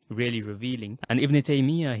 and it's really revealing. And Ibn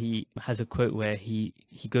Taymiyyah, he has a quote where he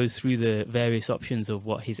goes through the various options of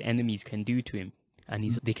what his enemies can do to him,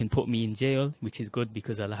 and they can put me in jail, which is good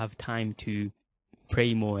because I'll have time to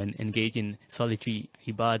pray more and engage in solitary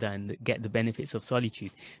ibadah and get the benefits of solitude.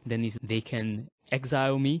 Then they can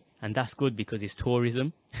exile me, and that's good because it's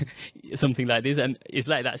tourism, something like this. And it's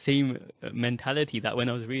like that same mentality that when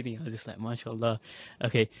I was reading, I was just like, mashallah.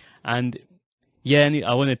 Okay. And yeah,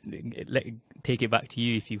 I want to take it back to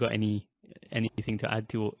you if you've got anything to add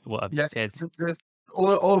to what I've said.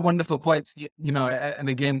 All wonderful points, you know, and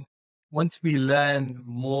again, once we learn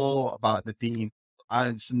more about the Deen,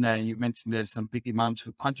 you mentioned there's some big imams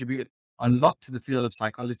who contribute a lot to the field of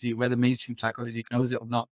psychology, whether mainstream psychology knows it or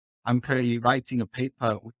not. I'm currently writing a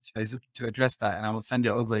paper which is looking to address that, and I will send it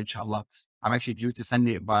over, inshallah. I'm actually due to send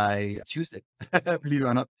it by Tuesday, believe it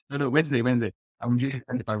or not. No, Wednesday. I'm due to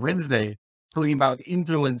send it by Wednesday, talking about the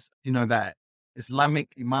influence, you know, that Islamic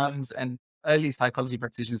imams and early psychology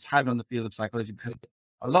practitioners had on the field of psychology, because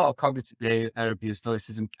a lot of cognitive behavior therapy or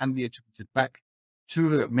Stoicism can be attributed back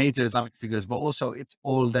to major Islamic figures, but also it's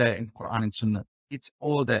all there in Quran and Sunnah. It's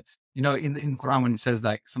all there. You know, in Quran, when it says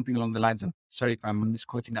like something along the lines of, sorry if I'm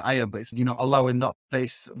misquoting the ayah, but it's, you know, Allah will not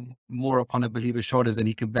place more upon a believer's shoulders than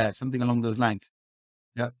he can bear, something along those lines.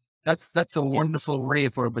 Yeah. That's a wonderful way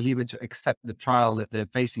for a believer to accept the trial that they're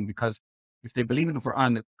facing, because if they believe in the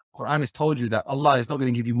Quran has told you that Allah is not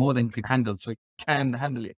going to give you more than you can handle. So you can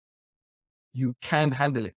handle it. You can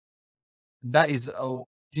handle it. That is,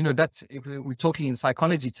 you know, that's, if we're talking in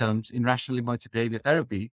psychology terms, in rational emotive behavior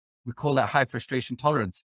therapy, we call that high frustration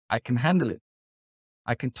tolerance. I can handle it.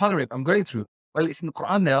 I can tolerate what I'm going through. Well, it's in the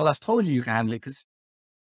Quran there. Allah's told you can handle it because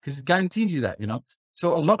it guarantees you that, you know.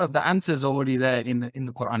 So a lot of the answers are already there in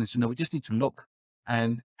the Quran and Sunnah. We just need to look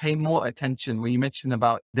and pay more attention. When you mentioned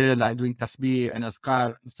about they're like doing tasbih and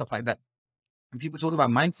azkar and stuff like that, and people talk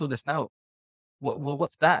about mindfulness now.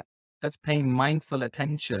 What's that? That's paying mindful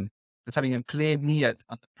attention. That's having a clear niyat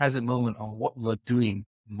at the present moment on what we're doing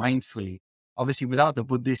mindfully. Obviously, without the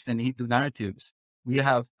Buddhist and Hindu narratives, we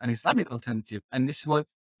have an Islamic alternative. And this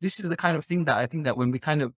is the kind of thing that I think that when we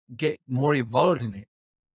kind of get more involved in it,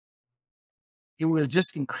 it will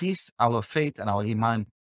just increase our faith and our iman,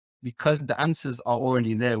 because the answers are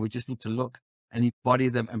already there. We just need to look and embody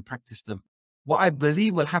them and practice them. What I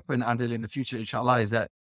believe will happen, Adil, in the future, inshallah, is that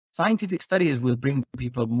scientific studies will bring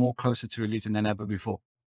people more closer to religion than ever before.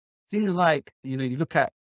 Things like, you know, you look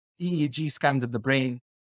at EEG scans of the brain.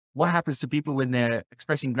 What happens to people when they're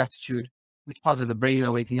expressing gratitude? Which parts of the brain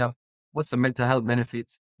are waking up? What's the mental health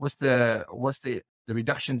benefits? What's the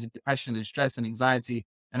reductions in depression and stress and anxiety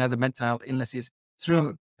and other mental health illnesses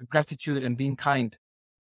through gratitude and being kind?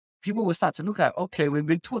 People will start to look at, okay, we've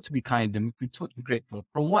been taught to be kind and we've been taught to be grateful.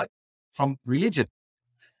 From what? From religion.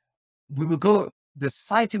 The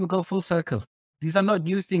society will go full circle. These are not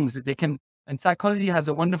new things that they can, and psychology has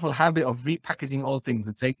a wonderful habit of repackaging all things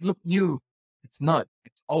and saying, look new. It's not,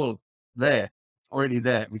 it's all there. It's already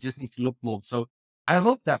there. We just need to look more. So I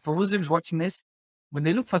hope that for Muslims watching this, when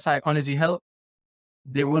they look for psychology help,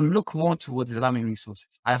 they will look more towards Islamic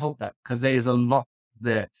resources. I hope that, because there is a lot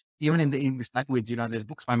there. Even in the English language, you know, there's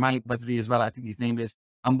books by Malik Badri as well. I think his name is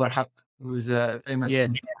Amber Haq, who's a famous. Yeah.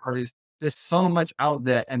 There's so much out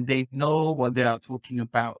there, and they know what they are talking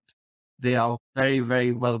about. They are very,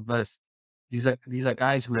 very well versed. These are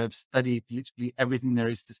guys who have studied literally everything there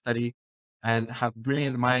is to study and have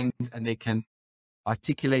brilliant minds, and they can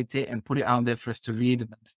articulate it and put it out there for us to read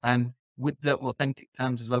and understand with the authentic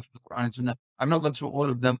terms as well from the Quran and Sunnah. I'm not going through all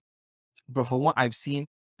of them, but from what I've seen,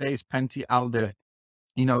 there is plenty out there.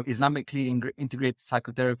 You know, Islamically integrated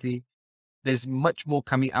psychotherapy, there's much more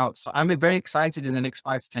coming out. So I'm very excited in the next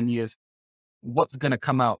 5 to 10 years, what's going to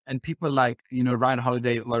come out. And people like, you know, Ryan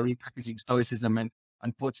Holiday, who are repackaging Stoicism, and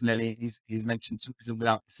unfortunately, he's mentioned Sufism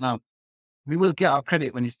without Islam. We will get our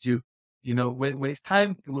credit when it's due. You know, when it's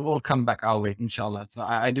time, it will all come back our way, inshallah. So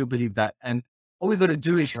I do believe that. And all we've got to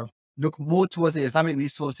do is look more towards the Islamic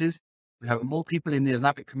resources. We have more people in the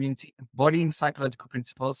Islamic community embodying psychological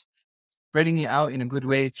principles, spreading it out in a good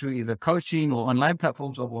way through either coaching or online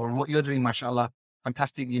platforms, or what you're doing, mashallah.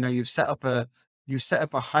 Fantastic. You know, you've set up a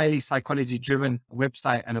highly psychology driven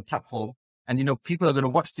website and a platform. And, you know, people are going to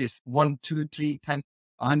watch this 1, 2, 3, 10,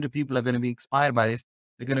 100 people are going to be inspired by this.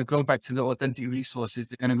 They're going to go back to the authentic resources.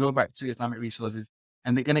 They're going to go back to Islamic resources,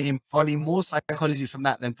 and they're going to embody more psychology from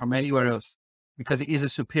that than from anywhere else, because it is a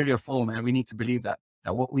superior form. And we need to believe that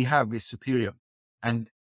what we have is superior and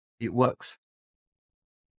it works.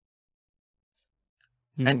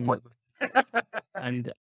 End point.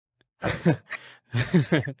 And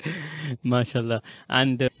mashallah.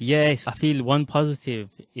 And yes, I feel one positive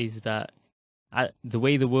is that the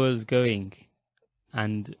way the world's going,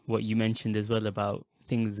 and what you mentioned as well about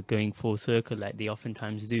things going full circle like they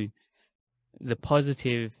oftentimes do, the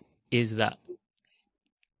positive is that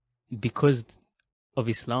because of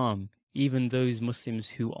Islam, even those Muslims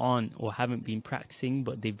who aren't or haven't been practicing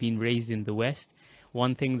but they've been raised in the West,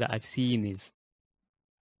 one thing that I've seen is,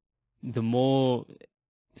 the more,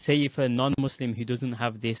 say if a non-Muslim who doesn't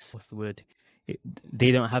have this, what's the word,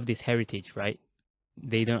 they don't have this heritage, right?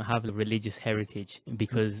 They don't have a religious heritage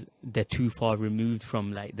because they're too far removed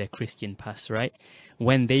from like their Christian past, right?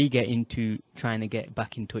 When they get into trying to get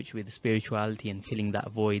back in touch with spirituality and filling that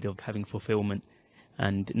void of having fulfillment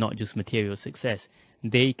and not just material success,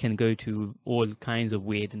 they can go to all kinds of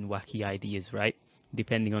weird and wacky ideas, right?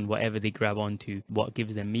 Depending on whatever they grab onto, what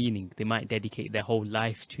gives them meaning. They might dedicate their whole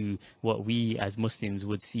life to what we as Muslims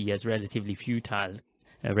would see as relatively futile,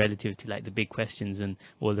 relative to like the big questions and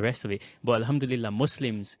all the rest of it. But alhamdulillah,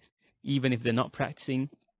 Muslims, even if they're not practicing,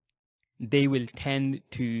 they will tend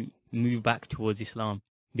to move back towards Islam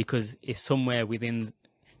because it's somewhere within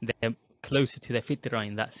their, closer to their fitrah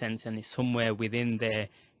in that sense, and it's somewhere within their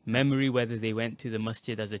memory, whether they went to the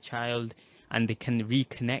masjid as a child, and they can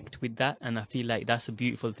reconnect with that. And I feel like that's a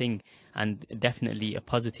beautiful thing and definitely a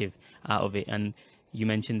positive out of it. And you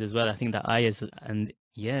mentioned as well, I think that ayahs, and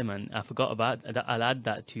yeah, man, I forgot about that. I'll add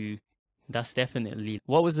that to, that's definitely,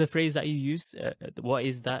 what was the phrase that you used? What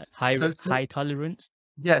is that? High tolerance?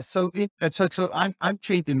 Yeah, so I'm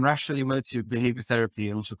trained in rational emotive behavior therapy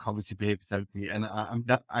and also cognitive behavior therapy, and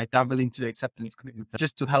I dabble into acceptance commitment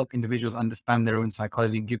just to help individuals understand their own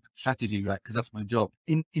psychology and give strategy, right? Because that's my job.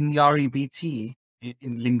 In the REBT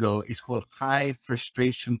in lingo, it's called high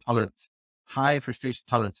frustration tolerance. High frustration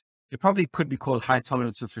tolerance. It probably could be called high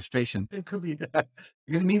tolerance of frustration. It could be because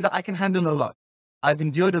it means that I can handle a lot. I've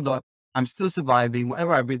endured a lot. I'm still surviving.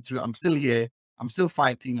 Whatever I've been through, I'm still here. I'm still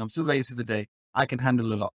fighting. I'm still going through the day. I can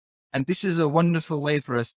handle a lot. And this is a wonderful way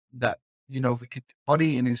for us that, you know, we could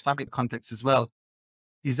body in Islamic context as well,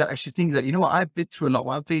 is that actually think that, you know what, I've been through a lot.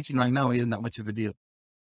 What I'm facing right now isn't that much of a deal.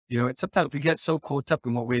 You know, sometimes we get so caught up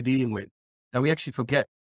in what we're dealing with that we actually forget,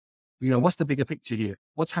 you know, what's the bigger picture here?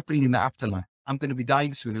 What's happening in the afterlife? I'm going to be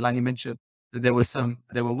dying soon. Like you mentioned that there were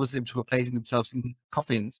Muslims who were placing themselves in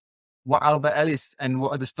coffins. What Albert Ellis and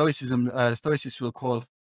what other Stoics will call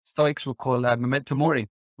memento mori,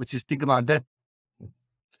 which is think about death.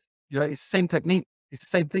 You know, it's the same technique. It's the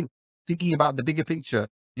same thing. Thinking about the bigger picture.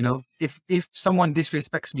 You know, if someone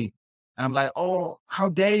disrespects me and I'm like, oh, how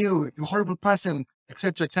dare you horrible person,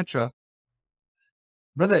 etc., etc.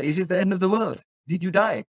 Brother, is it the end of the world? Did you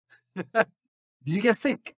die? Did you get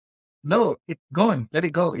sick? No, it's gone. Let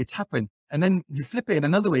it go. It's happened. And then you flip it in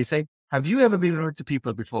another way, say, have you ever been rude to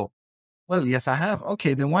people before? Well, yes, I have.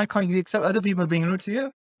 Okay, then why can't you accept other people being rude to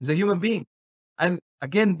you? As a human being. And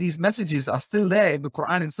again, these messages are still there in the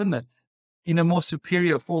Quran and Sunnah in a more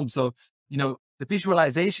superior form. So, you know, the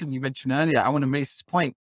visualization you mentioned earlier, I want to make this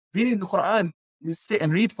point. Reading the Quran, you sit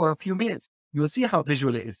and read for a few minutes, you will see how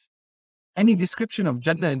visual it is. Any description of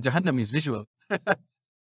Jannah and Jahannam is visual.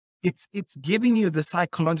 It's giving you the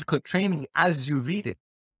psychological training as you read it.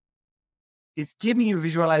 It's giving you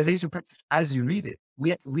visualization practice as you read it.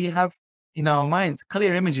 We have in our minds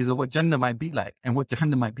clear images of what Jannah might be like and what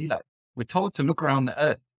Jahannam might be like. We're told to look around the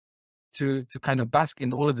earth to kind of bask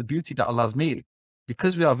in all of the beauty that Allah's made,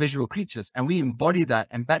 because we are visual creatures and we embody that,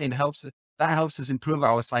 and that helps us improve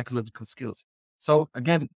our psychological skills. So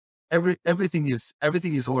again, everything is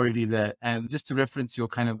already there. And just to reference your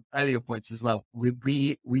kind of earlier points as well,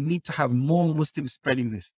 we need to have more Muslims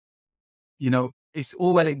spreading this. You know, it's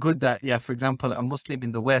all well and good that, yeah, for example, a Muslim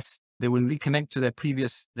in the West, they will reconnect to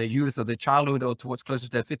their youth or their childhood or to what's close to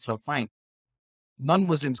their fitrah, fine.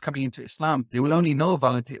 Non-Muslims coming into Islam, they will only know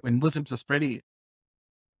about it when Muslims are spreading it.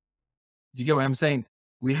 Do you get what I'm saying?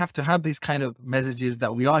 We have to have these kind of messages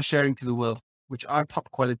that we are sharing to the world, which are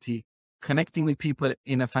top quality, connecting with people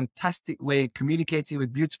in a fantastic way, communicating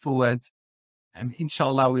with beautiful words, and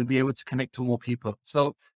inshallah, we'll be able to connect to more people.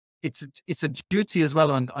 So it's a duty as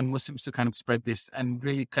well on Muslims to kind of spread this and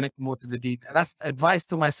really connect more to the Deen. And that's advice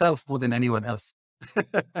to myself more than anyone else.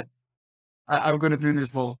 I'm going to do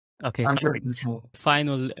this more. Okay. I'm doing this more.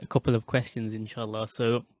 Final couple of questions, inshallah.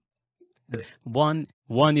 So Yes.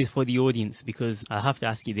 one is for the audience, because I have to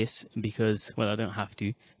ask you this because, well, I don't have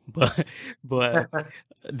to, but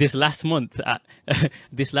this last month, I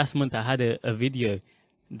had a video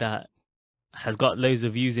that has got loads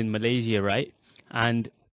of views in Malaysia, right? And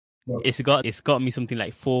it's got me something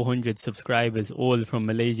like 400 subscribers, all from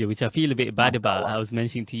Malaysia, which I feel a bit bad about. I was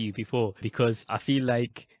mentioning to you before, because I feel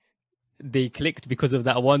like they clicked because of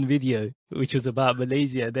that one video, which was about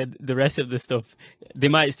Malaysia. Then the rest of the stuff, they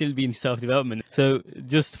might still be in self-development. So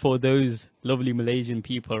just for those lovely Malaysian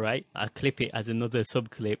people, right, I'll clip it as another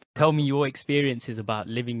sub-clip. Tell me your experiences about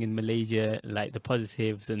living in Malaysia, like the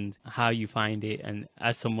positives and how you find it. And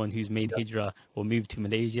as someone who's made Hijrah or moved to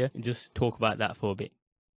Malaysia, just talk about that for a bit.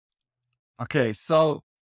 Okay, so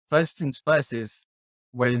first things first is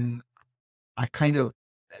when I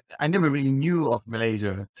never really knew of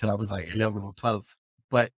Malaysia till I was like 11 or 12.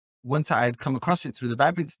 But once I had come across it through the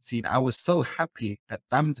badminton scene, I was so happy that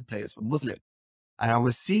badminton players were Muslim. And I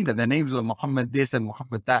was seeing that their names were Muhammad this and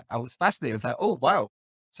Muhammad that. I was fascinated. I was like, oh, wow.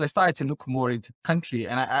 So I started to look more into the country.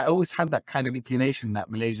 And I always had that kind of inclination that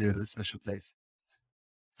Malaysia is a special place.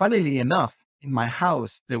 Funnily enough, in my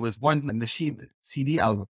house, there was one Naseeha CD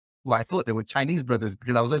album who I thought they were Chinese brothers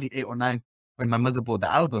because I was only 8 or 9 when my mother bought the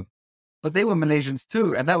album. But they were Malaysians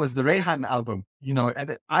too. And that was the Rehan album, you know,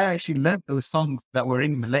 and I actually learned those songs that were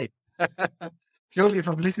in Malay. Purely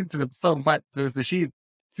from listening to them so much. There was the Sheed,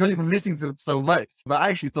 purely from listening to them so much. But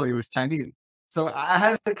I actually thought it was Chinese. So I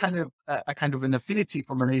had a kind of an affinity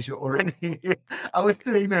for Malaysia already. I was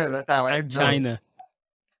still ignorant at that time. And China.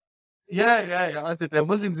 Yeah. There are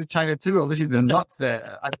Muslims in China too. Obviously, they're not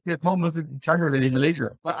there. I think there's more Muslims in China than in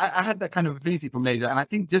Malaysia. But I had that kind of affinity for Malaysia. And I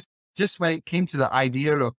think just when it came to the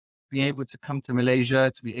idea of being able to come to Malaysia,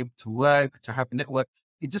 to be able to work, to have a network,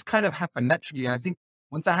 it just kind of happened naturally. And I think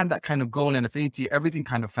once I had that kind of goal and affinity, everything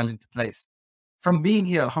kind of fell into place. From being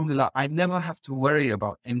here, alhamdulillah, I never have to worry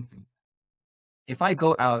about anything. If I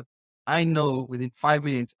go out, I know within 5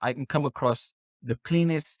 minutes, I can come across the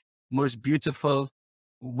cleanest, most beautiful,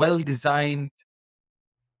 well-designed,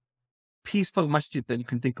 peaceful masjid that you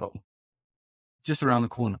can think of, just around the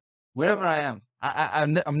corner. Wherever I am,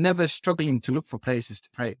 I'm never struggling to look for places to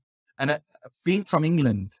pray. And being from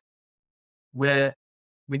England, where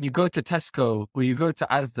when you go to Tesco or you go to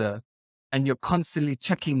Asda and you're constantly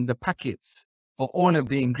checking the packets for all of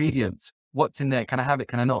the ingredients, what's in there, can I have it,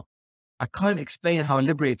 can I not? I can't explain how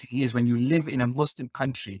liberating it is when you live in a Muslim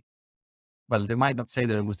country. Well, they might not say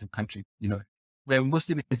they're a Muslim country, you know, where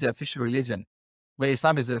Muslim is the official religion, where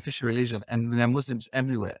Islam is the official religion, and there are Muslims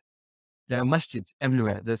everywhere. There are masjids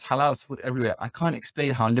everywhere. There's halal food everywhere. I can't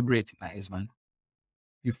explain how liberating that is, man.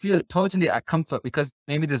 You feel totally at comfort because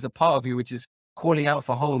maybe there's a part of you which is calling out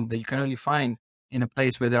for home that you can only find in a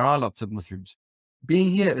place where there are lots of Muslims.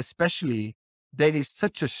 Being here, especially, there is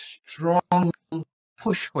such a strong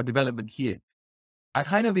push for development here. I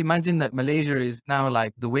kind of imagine that Malaysia is now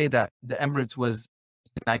like the way that the Emirates was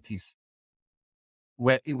in the 90s,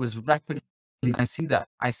 where it was rapidly. I see that.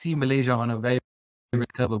 I see Malaysia on a very, very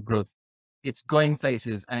curve of growth. It's going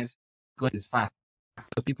places and it's going as fast.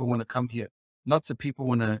 So people want to come here. Lots of people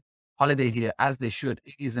want to holiday here as they should.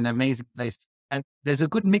 It is an amazing place. And there's a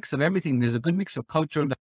good mix of everything. There's a good mix of culture.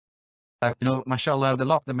 You know, mashallah, a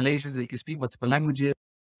lot of the Malaysians, they can speak multiple languages.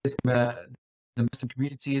 The Muslim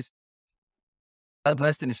communities,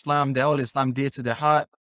 well-versed in Islam, they're all Islam dear to their heart.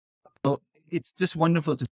 So it's just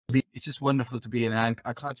wonderful to be. It's just wonderful to be in. And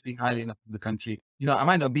I can't speak highly enough of the country. You know, I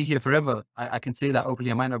might not be here forever. I can say that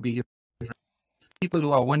openly. I might not be here forever. People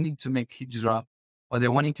who are wanting to make Hijrah or they're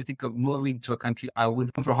wanting to think of moving to a country, I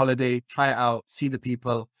would come for a holiday, try it out, see the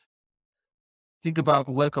people. Think about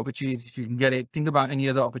work opportunities if you can get it. Think about any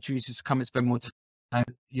other opportunities to come and spend more time.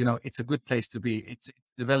 You know, it's a good place to be. It's a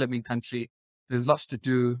developing country. There's lots to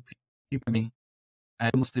do. And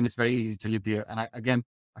Muslim is very easy to live here. And I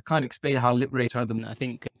can't explain how liberated them. I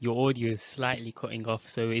think your audio is slightly cutting off,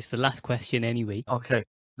 so it's the last question anyway. Okay,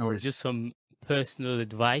 no worries. Just some personal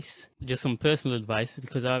advice.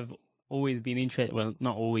 Because I've always been interested. Well,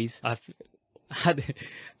 not always. I've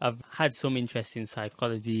had some interest in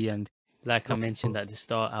psychology, and like I mentioned at the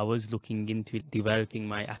start, I was looking into developing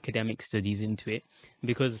my academic studies into it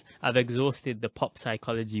because I've exhausted the pop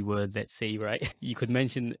psychology word, let's say, right? You could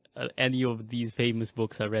mention any of these famous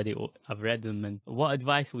books I've read them. And what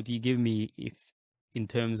advice would you give me if in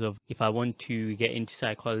terms of if I want to get into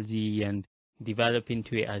psychology and develop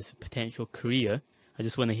into it as a potential career. I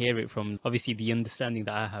just want to hear it from, obviously the understanding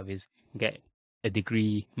that I have is get a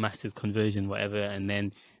degree, master's, conversion, whatever, and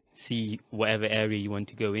then see whatever area you want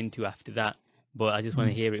to go into after that. But I just want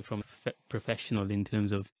to hear it from a professional in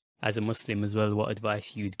terms of, as a Muslim as well, what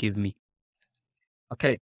advice you'd give me.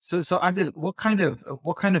 Okay. So Adil, what kind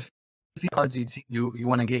of psychology do you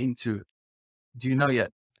want to get into? Do you know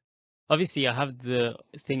yet? Obviously, I have the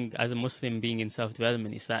thing as a Muslim being in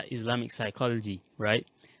self-development, it's that Islamic psychology, right?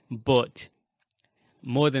 But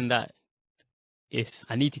more than that, is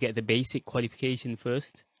I need to get the basic qualification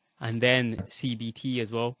first and then CBT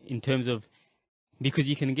as well, in terms of, because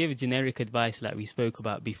you can give generic advice like we spoke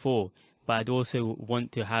about before, but I'd also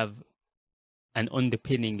want to have an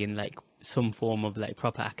underpinning in like some form of like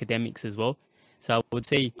proper academics as well. So I would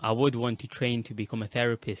say I would want to train to become a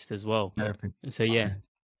therapist as well. Therapy. So yeah.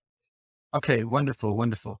 Okay, wonderful,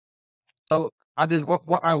 wonderful. So Adil,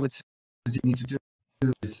 what I would say you need to do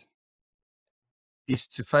is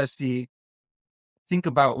to firstly think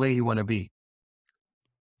about where you want to be,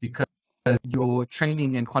 because your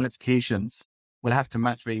training and qualifications will have to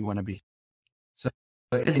match where you want to be. So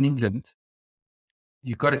in England,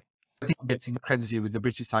 you've got to get accredited with the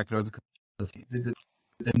British Psychological Society.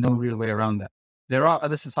 There's no real way around that. There are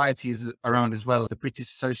other societies around as well, the British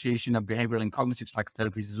Association of Behavioral and Cognitive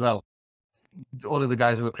Psychotherapies as well. All of the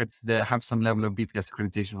guys who are accredited there have some level of BPS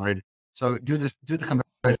accreditation already. So do the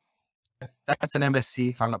conversion. That's an MSc,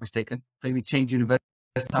 if I'm not mistaken. Maybe change university,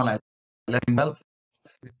 like let them help.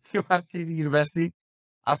 You have to the university.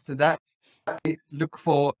 After that, look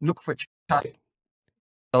for chartered.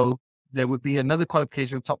 So there would be another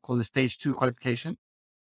qualification on top called the stage 2 qualification,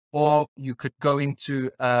 or you could go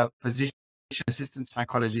into a position assistant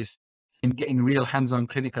psychologist in getting real hands-on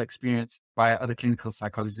clinical experience by other clinical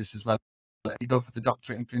psychologists as well. You go for the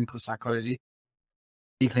doctorate in clinical psychology,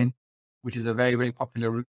 which is a very, very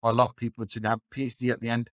popular route for a lot of people to have a PhD at the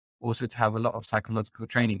end, also to have a lot of psychological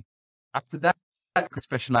training. After that, you could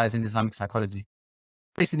specialize in Islamic psychology.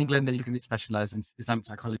 Based in England, then you can specialize in Islamic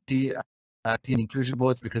psychology, inclusion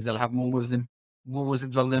boards, because they'll have more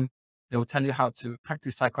Muslims on them. They will tell you how to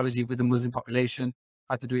practice psychology with the Muslim population,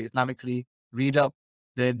 how to do it Islamically, read up.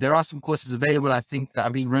 There are some courses available, I think, that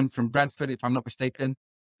are being run from Bradford, if I'm not mistaken.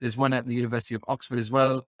 There's one at the University of Oxford as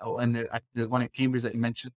well, and the one at Cambridge that you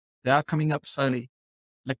mentioned. They are coming up slowly,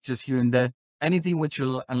 lectures here and there. Anything which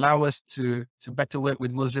will allow us to better work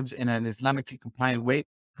with Muslims in an Islamically compliant way,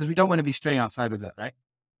 because we don't want to be straying outside of that, right?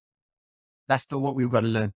 That's what we've got to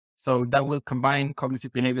learn. So that will combine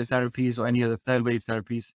cognitive behavior therapies or any other third wave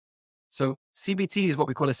therapies. So CBT is what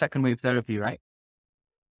we call a second wave therapy, right?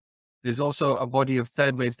 There's also a body of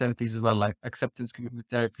third wave therapies as well, like acceptance commitment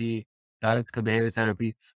therapy, dialectical behavior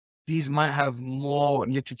therapy. These might have more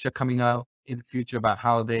literature coming out in the future about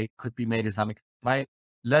how they could be made Islamic, right?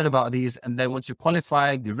 Learn about these, and then once you're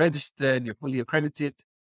qualified, you're registered, you're fully accredited,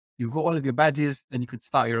 you've got all of your badges, then you could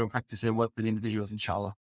start your own practice and work with individuals,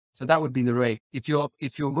 inshallah. So that would be the way. If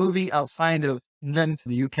you're moving outside of England to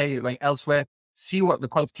the UK, like elsewhere, see what the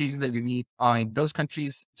qualifications that you need are in those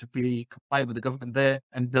countries to be compliant with the government there,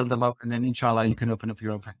 and build them up, and then inshallah you can open up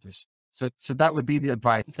your own practice. So that would be the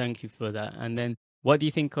advice. Thank you for that. And then what do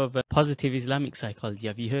you think of positive Islamic psychology?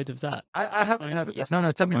 Have you heard of that? I haven't heard of that.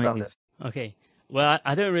 No, tell me about this. Okay. Well,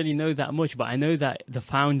 I don't really know that much, but I know that the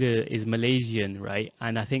founder is Malaysian, right?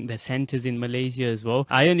 And I think the center's in Malaysia as well.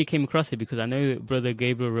 I only came across it because I know Brother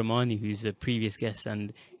Gabriel Romani, who's a previous guest,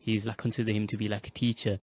 and I consider him to be like a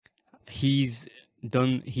teacher. He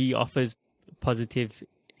offers positive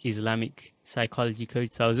Islamic psychology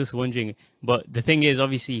coach. So I was just wondering, but the thing is,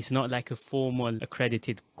 obviously, it's not like a formal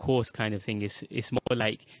accredited course kind of thing. It's more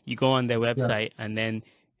like you go on their website and then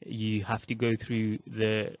you have to go through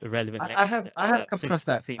the relevant. I have come across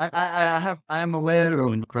that. I am aware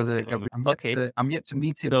of Brother Gabriel. I'm yet to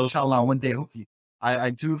meet him, inshallah, one day, hopefully. I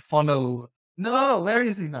do follow. No, where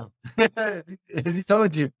is he now? Has he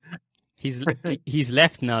told you? He's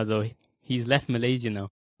left now, though. He's left Malaysia now.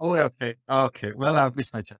 Oh, okay. Okay. Well, I've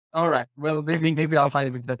missed my chance. All right. Well, maybe I'll find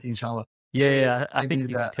him in Tate, inshallah. Yeah. I think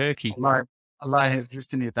he's in Turkey. Allah has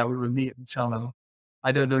written it that we will meet, inshallah.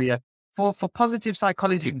 I don't know yet. For positive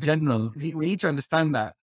psychology in general, we need to understand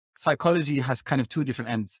that psychology has kind of two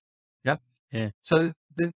different ends. Yeah. Yeah. So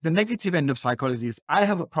the negative end of psychology is, I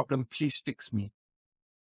have a problem, please fix me.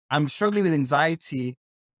 I'm struggling with anxiety,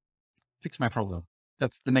 fix my problem.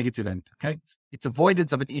 That's the negative end. Okay. It's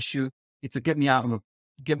avoidance of an issue. It's a get me out of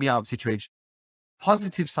a situation.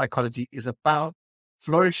 Positive psychology is about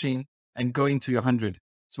flourishing and going to your 100.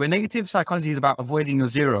 So where negative psychology is about avoiding your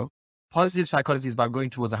 0, positive psychology is about going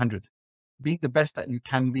towards 100. be the best that you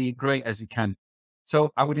can be, great as you can.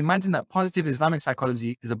 So I would imagine that positive Islamic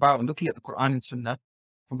psychology is about looking at the Quran and Sunnah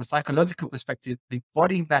from a psychological perspective,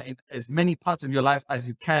 embodying that in as many parts of your life as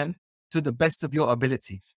you can to the best of your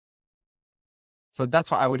ability. So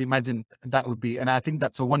that's what I would imagine that would be. And I think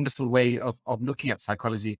that's a wonderful way of looking at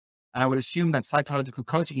psychology. And I would assume that psychological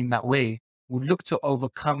coaching in that way would look to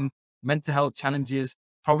overcome mental health challenges,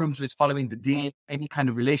 problems with following the Deen, any kind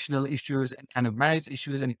of relational issues, any kind of marriage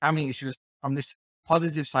issues, any family issues from this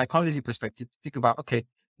positive psychology perspective. Think about, okay,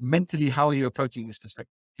 mentally, how are you approaching this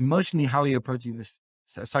perspective? Emotionally, how are you approaching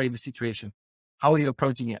the situation? How are you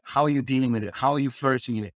approaching it? How are you dealing with it? How are you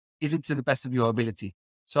flourishing in it? Is it to the best of your ability?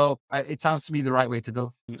 So it sounds to me the right way to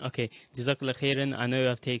go. Okay, Jazakallah khairan. I know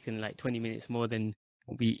I've taken like 20 minutes more than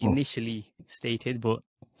we initially stated, but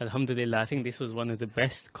alhamdulillah, I think this was one of the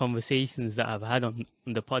best conversations that I've had on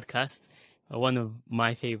the podcast. One of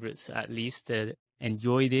my favorites, at least.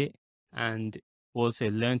 Enjoyed it and also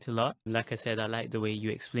learned a lot. Like I said, I like the way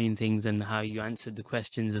you explain things and how you answered the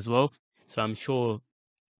questions as well. So I'm sure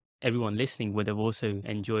everyone listening would have also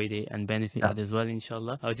enjoyed it and benefited as well,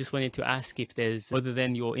 inshallah. I just wanted to ask if there's, other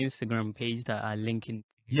than your Instagram page that I link in.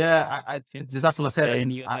 Yeah, Jazakallah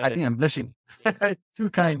khair. I think I'm blushing.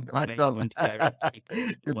 Too kind.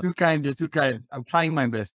 You're too kind. You're too kind. I'm trying my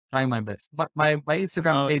best. But my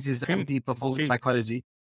Instagram page is MD Performance Psychology.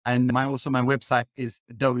 And my website is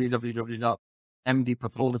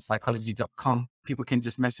www.mdperformancepsychology.com. People can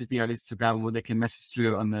just message me on Instagram, or they can message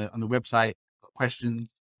through on the website for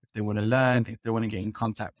questions. If they want to learn, if they want to get in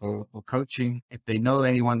contact for coaching, if they know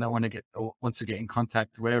anyone that wants to get in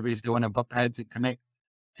contact, whatever it is, they want to bump heads and connect,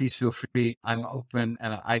 please feel free. I'm open,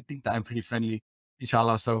 and I think that I'm pretty friendly,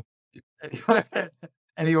 inshallah. So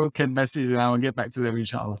anyone can message and I will get back to them,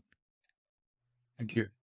 inshallah. Thank you.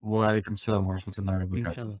 Wa alaikum salam wa rahmatullahi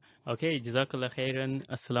wa barakatuh. Okay, Jazakallah khairan.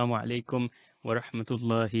 Assalamu alaikum wa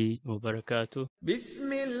rahmatullahi wa barakatuh.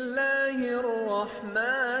 Bismillahir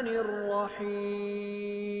Rahmanir Rahim.